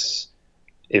if it's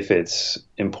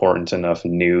important enough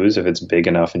news, if it's big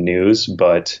enough news.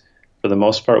 But for the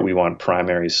most part, we want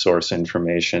primary source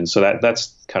information. So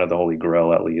that's kind of the holy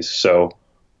grail, at least. So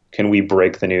can we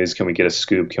break the news? Can we get a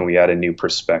scoop? Can we add a new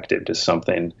perspective to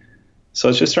something? So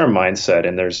it's just our mindset,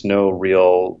 and there's no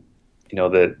real,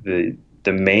 the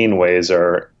main ways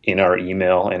are in our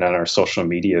email and on our social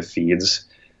media feeds.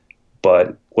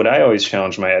 But what I always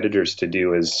challenge my editors to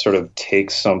do is sort of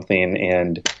take something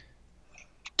and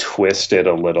twist it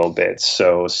a little bit.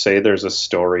 So say there's a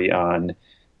story on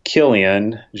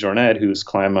Kilian Jornet, who's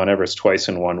climbed Mount Everest twice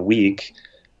in 1 week.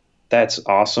 That's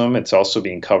awesome. It's also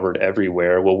being covered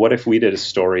everywhere. Well, what if we did a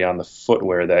story on the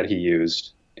footwear that he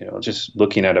used, just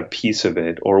looking at a piece of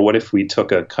it? Or what if we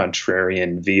took a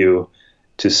contrarian view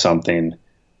to something?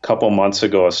 A couple months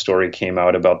ago, a story came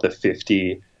out about the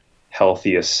 50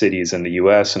 healthiest cities in the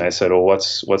U.S. And I said, well,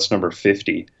 what's number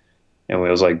 50? And it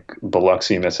was like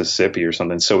Biloxi, Mississippi or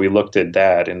something. So we looked at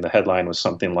that, and the headline was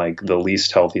something like the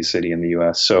least healthy city in the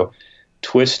U.S. So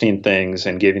twisting things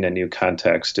and giving a new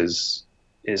context is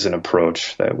an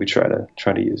approach that we try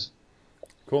to use.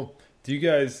 Cool. Do you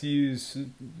guys use,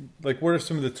 like, what are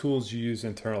some of the tools you use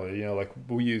internally? Like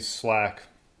we use Slack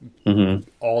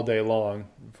all day long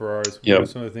for ours. What are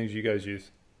some of the things you guys use?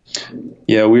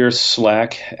 Yeah, we are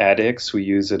Slack addicts. We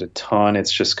use it a ton.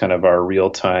 It's just kind of our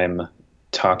real-time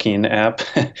talking app.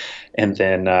 And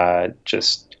then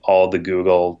just all the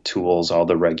Google tools, all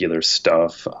the regular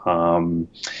stuff.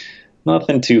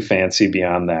 Nothing too fancy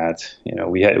beyond that.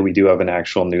 We do have an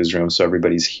actual newsroom, so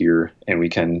everybody's here and we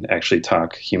can actually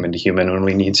talk human to human when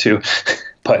we need to.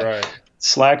 But right.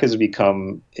 Slack has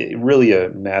become really a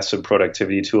massive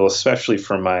productivity tool, especially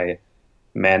for my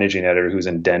managing editor who's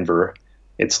in Denver.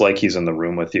 It's like he's in the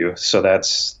room with you. So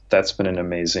that's been an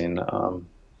amazing,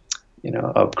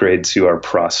 upgrade to our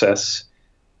process.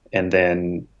 And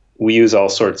then we use all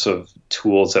sorts of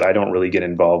tools that I don't really get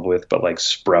involved with, but like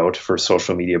Sprout for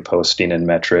social media posting and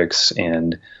metrics,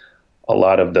 and a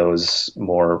lot of those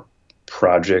more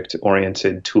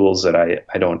project-oriented tools that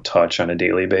I don't touch on a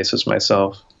daily basis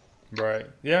myself. Right.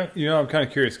 Yeah. I'm kind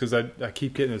of curious because I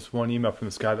keep getting this one email from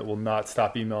this guy that will not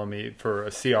stop emailing me for a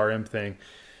CRM thing.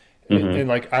 And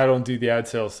like, I don't do the ad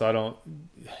sales, so I don't,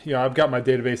 I've got my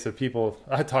database of people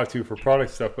I talk to for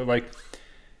product stuff, but like,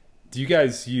 do you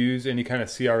guys use any kind of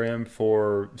CRM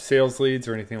for sales leads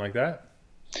or anything like that?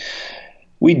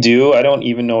 We do. I don't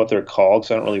even know what they're called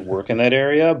because I don't really work in that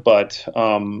area, but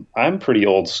I'm pretty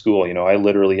old school. I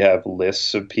literally have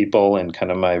lists of people and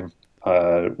kind of my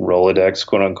Rolodex,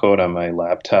 quote unquote, on my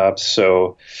laptop.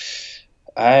 So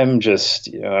I'm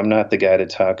just, I'm not the guy to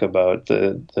talk about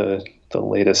the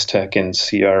latest tech in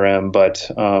CRM, but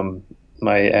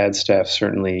my ad staff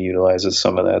certainly utilizes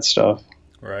some of that stuff.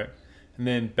 Right. And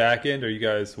then back end, are you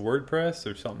guys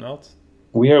WordPress or something else?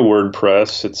 We are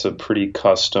WordPress. It's a pretty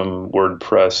custom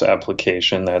WordPress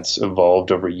application that's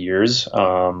evolved over years,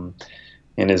 and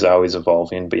is always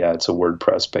evolving. But yeah, it's a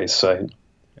WordPress based site.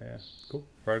 Yeah, cool.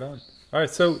 Right on. All right.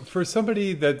 So for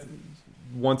somebody that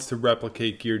wants to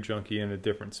replicate Gear Junkie in a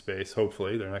different space,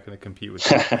 hopefully they're not going to compete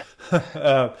with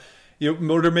you.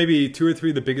 What are maybe two or three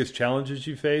of the biggest challenges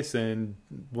you face, and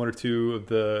one or two of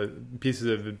the pieces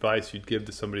of advice you'd give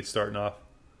to somebody starting off?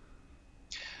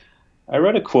 I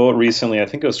read a quote recently. I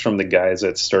think it was from the guys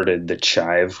that started the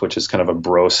Chive, which is kind of a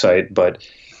bro site, but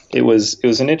it was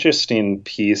an interesting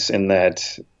piece in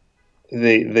that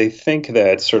they think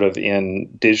that sort of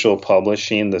in digital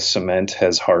publishing the cement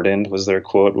has hardened, was their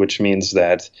quote, which means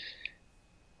that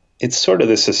it's sort of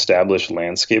this established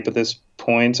landscape at this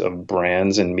point of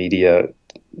brands and media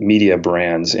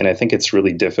brands, and I think it's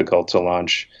really difficult to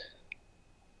launch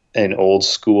an old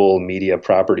school media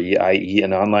property, i.e.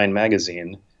 an online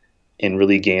magazine, and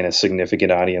really gain a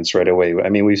significant audience right away. I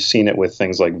mean, we've seen it with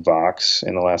things like Vox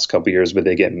in the last couple of years, but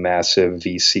they get massive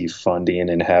VC funding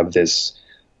and have this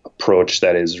approach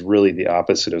that is really the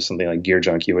opposite of something like Gear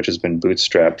Junkie, which has been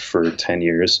bootstrapped for 10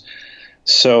 years.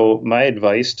 So my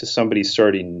advice to somebody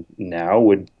starting now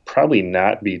would probably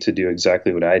not be to do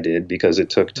exactly what I did, because it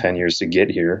took 10 years to get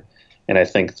here. And I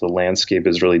think the landscape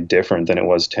is really different than it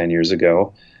was 10 years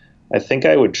ago. I think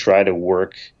I would try to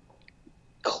work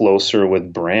closer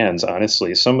with brands.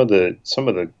 Honestly, some of the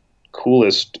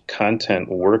coolest content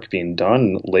work being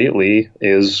done lately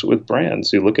is with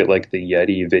brands. You look at like the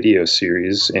Yeti video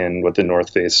series and what the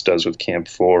North Face does with Camp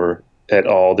 4 et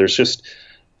al. There's just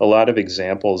a lot of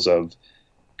examples of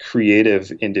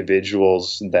creative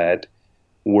individuals that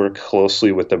work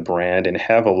closely with the brand and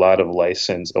have a lot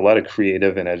of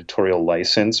creative and editorial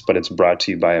license, but it's brought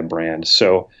to you by a brand.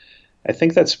 So I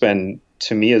think that's been,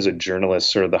 to me as a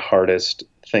journalist, sort of the hardest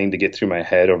thing to get through my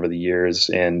head over the years.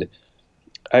 And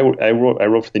I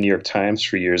wrote for the New York Times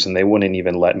for years, and they wouldn't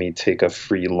even let me take a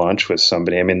free lunch with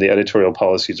somebody. I mean, the editorial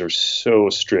policies are so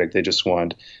strict. They just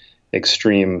want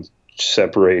extreme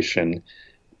separation.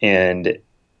 And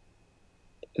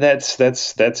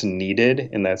that's needed,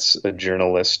 and that's a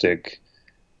journalistic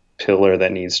pillar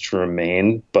that needs to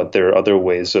remain. But there are other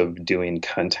ways of doing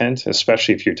content,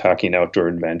 especially if you're talking outdoor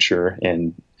adventure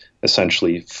and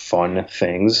essentially fun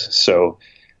things. So,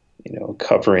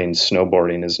 covering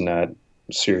snowboarding is not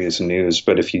serious news,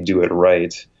 but if you do it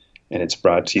right and it's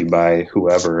brought to you by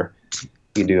whoever,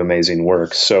 you do amazing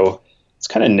work. So it's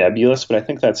kind of nebulous, but I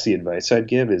think that's the advice I'd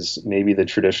give, is maybe the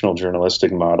traditional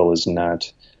journalistic model is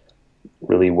not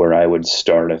really where I would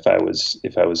start if I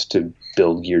was to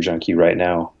build Gear Junkie right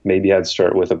now. Maybe I'd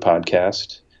start with a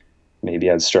podcast.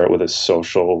 Maybe I'd start with a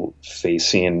social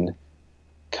facing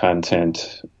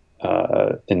content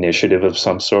initiative of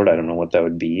some sort. I don't know what that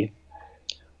would be.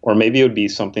 Or maybe it would be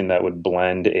something that would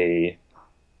blend a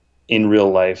in real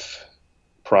life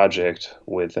project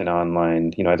with an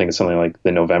online, I think it's something like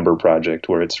the November Project,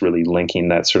 where it's really linking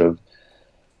that sort of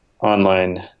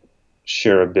online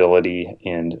shareability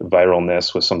and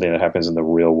viralness with something that happens in the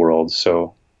real world.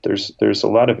 So there's a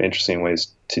lot of interesting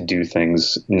ways to do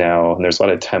things now, and there's a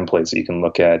lot of templates that you can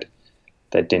look at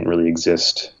that didn't really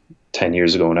exist 10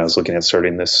 years ago when I was looking at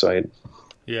starting this site.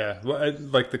 Yeah, well,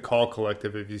 like the Call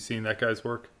Collective. Have you seen that guy's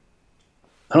work?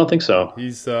 I don't think so.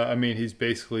 He's, he's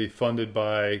basically funded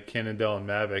by Cannondale and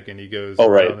Mavic, and he goes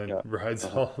around and rides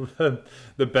all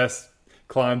the best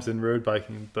climbs in road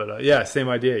biking. But same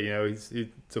idea.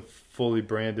 It's a fully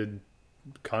branded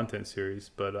content series.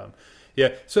 But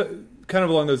so kind of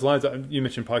along those lines, you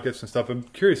mentioned podcasts and stuff. I'm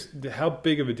curious, how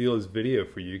big of a deal is video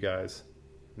for you guys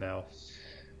now?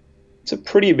 It's a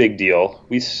pretty big deal.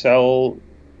 We sell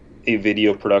a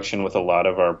video production with a lot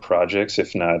of our projects,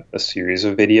 if not a series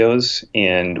of videos.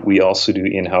 And we also do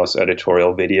in-house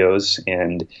editorial videos.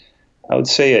 And I would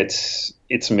say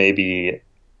it's maybe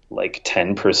like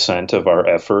 10% of our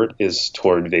effort is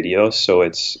toward video. So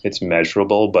it's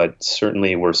measurable, but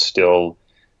certainly we're still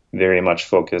very much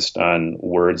focused on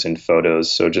words and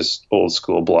photos. So just old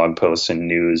school blog posts and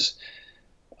news.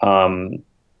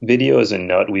 Video is a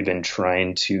nut we've been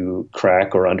trying to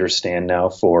crack or understand now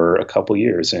for a couple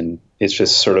years, and it's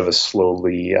just sort of a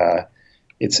slowly,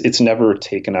 it's never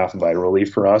taken off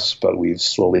virally for us, but we've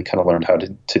slowly kind of learned how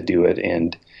to do it.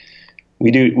 And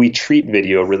we treat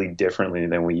video really differently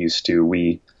than we used to.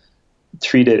 We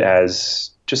treat it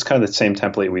as just kind of the same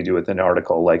template we do with an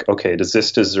article. Like, okay, does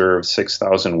this deserve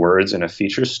 6,000 words in a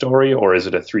feature story, or is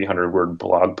it a 300-word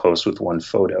blog post with one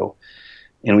photo?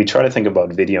 And we try to think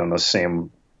about video in those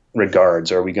same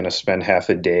regards. Are we going to spend half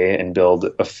a day and build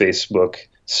a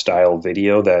Facebook-style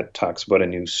video that talks about a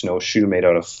new snowshoe made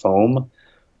out of foam?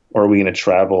 Or are we going to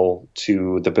travel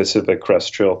to the Pacific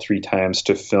Crest Trail 3 times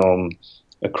to film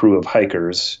a crew of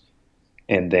hikers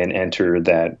and then enter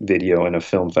that video in a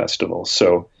film festival?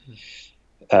 So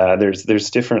there's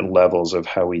different levels of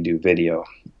how we do video.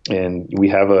 And we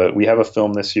have a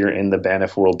film this year in the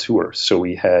Banff World Tour. So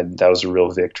that was a real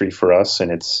victory for us,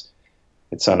 and it's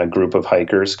on a group of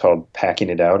hikers called Packing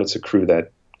It Out. It's a crew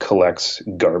that collects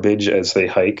garbage as they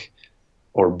hike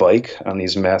or bike on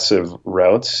these massive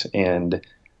routes, and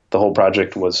the whole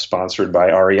project was sponsored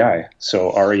by REI.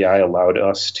 So REI allowed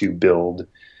us to build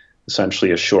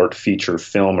essentially a short feature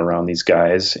film around these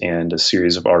guys and a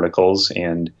series of articles,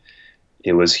 and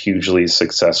it was hugely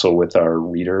successful with our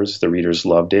readers. The readers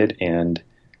loved it, and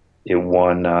it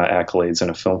won accolades in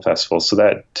a film festival. So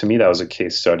that, to me, that was a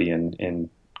case study in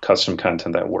custom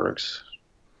content that works.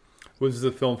 Was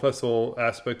the film festival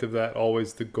aspect of that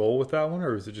always the goal with that one,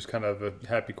 or was it just kind of a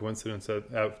happy coincidence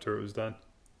after it was done?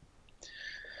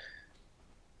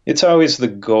 It's always the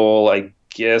goal, I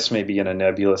guess, maybe in a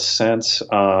nebulous sense.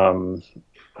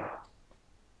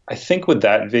 I think with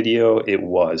that video, it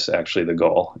was actually the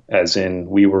goal, as in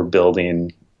we were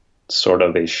building sort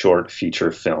of a short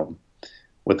feature film.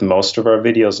 With most of our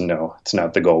videos, no, it's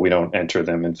not the goal. We don't enter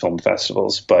them in film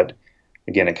festivals. But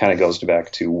again, it kind of goes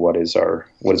back to what is our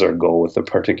goal with a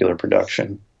particular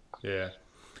production. Yeah.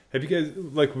 Have you guys,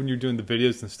 like when you're doing the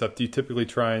videos and stuff, do you typically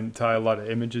try and tie a lot of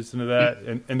images into that?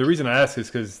 And the reason I ask is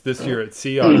because this year at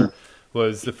Sea Otter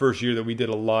was the first year that we did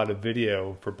a lot of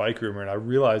video for Bike Rumor, and I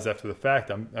realized after the fact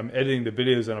I'm editing the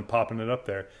videos and I'm popping it up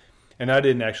there, and I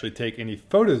didn't actually take any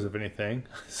photos of anything,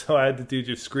 so I had to do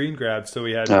just screen grabs, so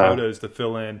we had photos to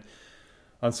fill in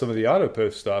on some of the auto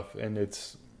post stuff. And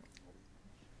it's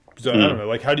so I don't know,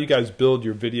 like, how do you guys build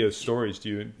your video stories?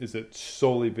 Is it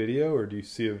solely video, or do you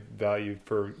see a value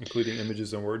for including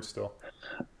images and words still?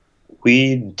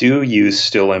 We do use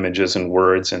still images and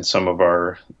words in some of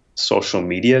our social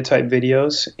media type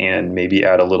videos, and maybe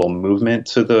add a little movement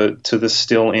to the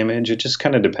still image. It just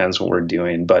kind of depends what we're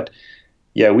doing. But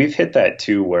yeah, we've hit that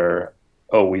too, where,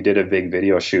 we did a big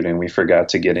video shoot and we forgot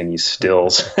to get any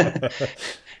stills,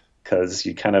 because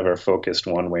you kind of are focused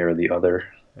one way or the other.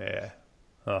 Yeah.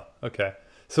 Oh, okay.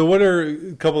 So what are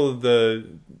a couple of the,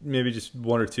 maybe just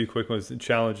one or two quick ones, the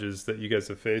challenges that you guys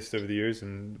have faced over the years,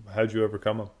 and how'd you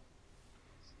overcome them?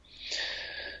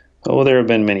 Oh, there have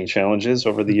been many challenges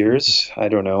over the years. I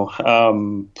don't know.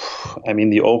 I mean,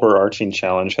 the overarching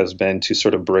challenge has been to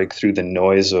sort of break through the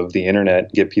noise of the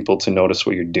internet, get people to notice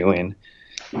what you're doing.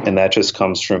 And that just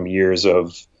comes from years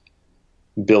of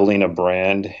building a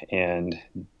brand and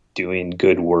doing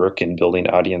good work and building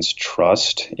audience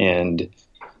trust, and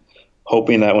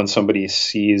hoping that when somebody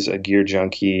sees a Gear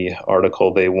Junkie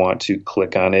article, they want to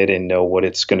click on it and know what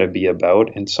it's going to be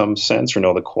about in some sense, or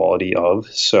know the quality of.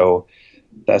 So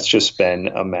that's just been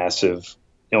a massive,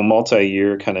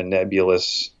 multi-year kind of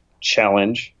nebulous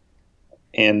challenge.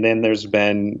 And then there's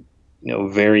been,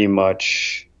 very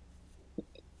much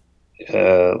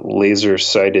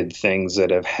laser-sighted things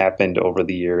that have happened over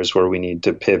the years where we need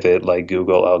to pivot, like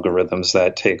Google algorithms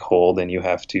that take hold and you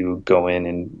have to go in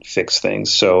and fix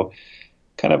things. So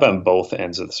kind of on both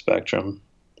ends of the spectrum.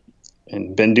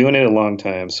 And been doing it a long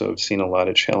time, so I've seen a lot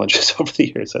of challenges over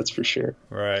the years, that's for sure.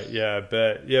 Right, yeah, I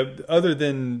bet. Yeah, other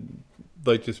than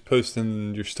like just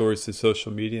posting your stories to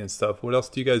social media and stuff, what else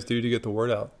do you guys do to get the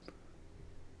word out?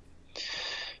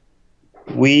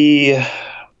 We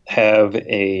have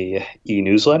a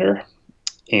e-newsletter,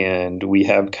 and we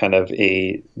have kind of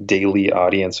a daily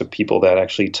audience of people that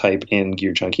actually type in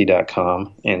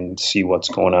gearjunkie.com and see what's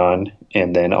going on,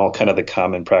 and then all kind of the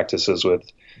common practices with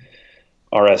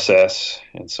RSS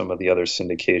and some of the other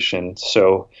syndication.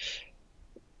 So,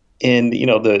 and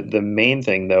the main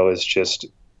thing though is just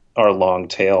our long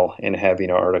tail and having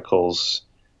our articles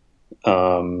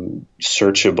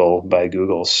searchable by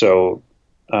Google. So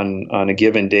on a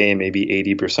given day, maybe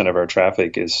 80% of our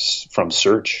traffic is from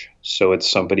search. So it's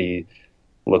somebody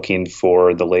looking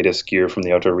for the latest gear from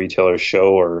the Outdoor Retailer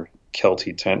show or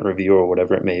Kelty tent review or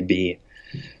whatever it may be.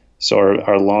 So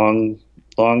our long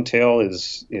tail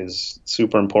is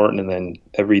super important. And then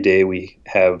every day we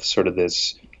have sort of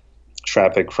this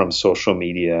traffic from social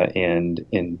media and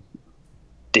in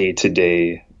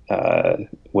day-to-day,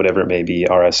 whatever it may be,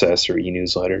 RSS or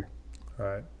e-newsletter. All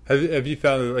right. Have you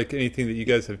found anything that you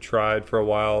guys have tried for a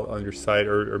while on your site,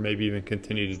 or maybe even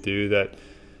continue to do, that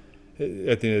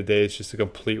at the end of the day, it's just a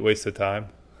complete waste of time?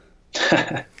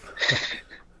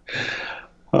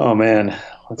 Oh man,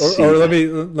 or let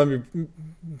me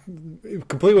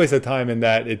complete waste of time in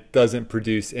that it doesn't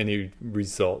produce any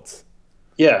results.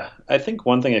 Yeah, I think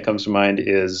one thing that comes to mind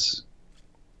is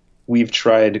we've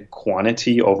tried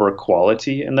quantity over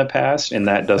quality in the past, and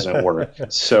that doesn't work.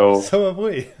 So have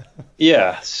we.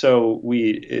 Yeah, so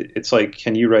it's like,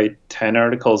 can you write 10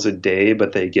 articles a day,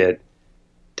 but they get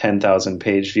 10,000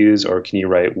 page views, or can you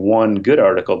write one good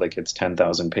article that gets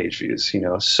 10,000 page views?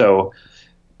 So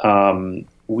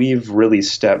we've really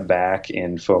stepped back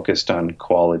and focused on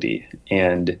quality,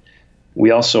 and we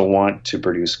also want to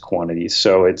produce quantity.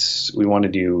 So we want to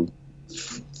do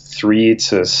 3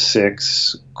 to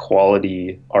 6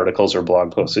 quality articles or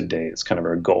blog posts a day. It's kind of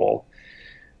our goal.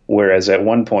 Whereas at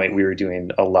one point we were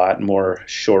doing a lot more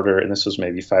shorter, and this was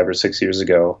maybe 5 or 6 years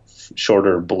ago,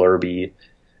 shorter blurby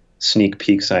sneak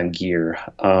peeks on gear.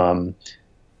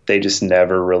 They just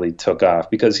never really took off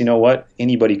because, you know what?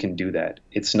 Anybody can do that.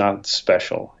 It's not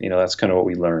special. That's kind of what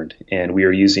we learned. And we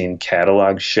are using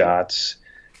catalog shots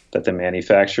that the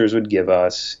manufacturers would give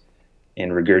us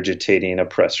and regurgitating a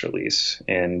press release.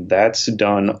 And that's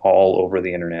done all over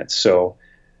the internet. So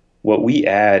what we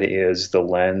add is the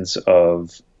lens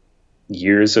of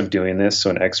years of doing this, so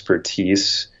an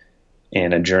expertise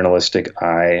and a journalistic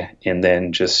eye, and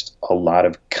then just a lot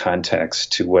of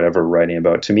context to whatever we're writing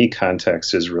about. To me,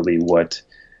 context is really what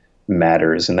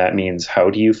matters. And that means, how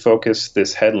do you focus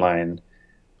this headline?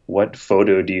 What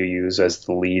photo do you use as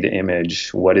the lead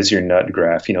image? What is your nut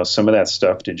graph? Some of that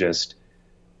stuff to just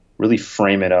really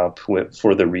frame it up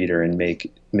for the reader and make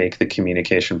the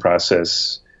communication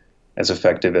process as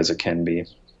effective as it can be.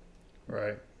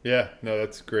 Right. Yeah. No,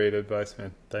 that's great advice,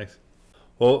 man. Thanks.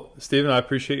 Well, Stephen, I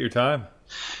appreciate your time.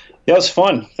 Yeah, it was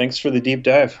fun. Thanks for the deep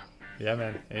dive. Yeah,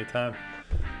 man. Anytime.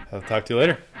 I'll talk to you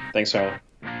later. Thanks, Tyler.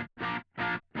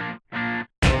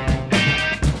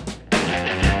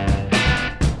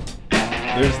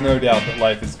 There's no doubt that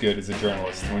life is good as a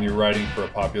journalist when you're writing for a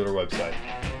popular website.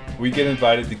 We get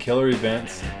invited to killer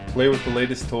events, play with the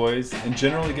latest toys, and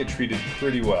generally get treated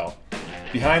pretty well.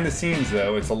 Behind the scenes,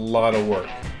 though, it's a lot of work.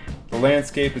 The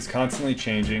landscape is constantly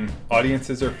changing,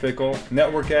 audiences are fickle,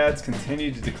 network ads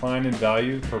continue to decline in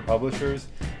value for publishers,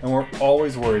 and we're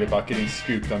always worried about getting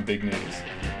scooped on big news.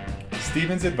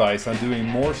 Stephen's advice on doing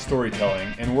more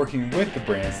storytelling and working with the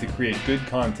brands to create good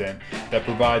content that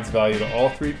provides value to all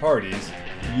three parties,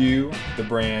 you, the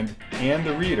brand, and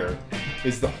the reader,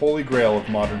 is the holy grail of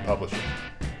modern publishing.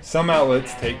 Some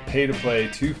outlets take pay-to-play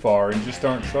too far and just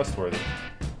aren't trustworthy.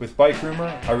 With Bike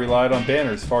Rumor, I relied on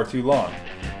banners far too long.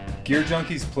 Gear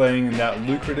Junkie's playing in that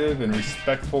lucrative and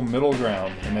respectful middle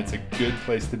ground, and it's a good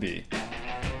place to be.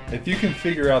 If you can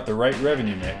figure out the right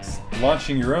revenue mix,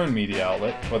 launching your own media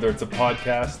outlet, whether it's a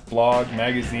podcast, blog,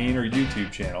 magazine, or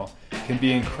YouTube channel, can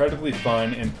be incredibly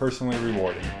fun and personally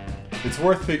rewarding. It's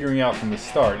worth figuring out from the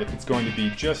start if it's going to be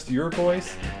just your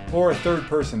voice or a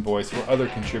third-person voice where other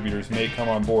contributors may come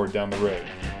on board down the road.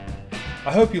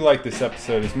 I hope you liked this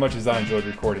episode as much as I enjoyed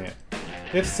recording it.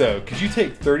 If so, could you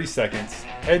take 30 seconds,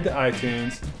 head to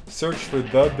iTunes, search for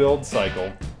The Build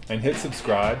Cycle, and hit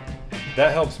subscribe?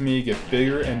 That helps me get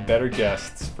bigger and better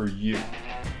guests for you.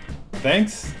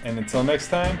 Thanks, and until next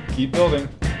time, keep building.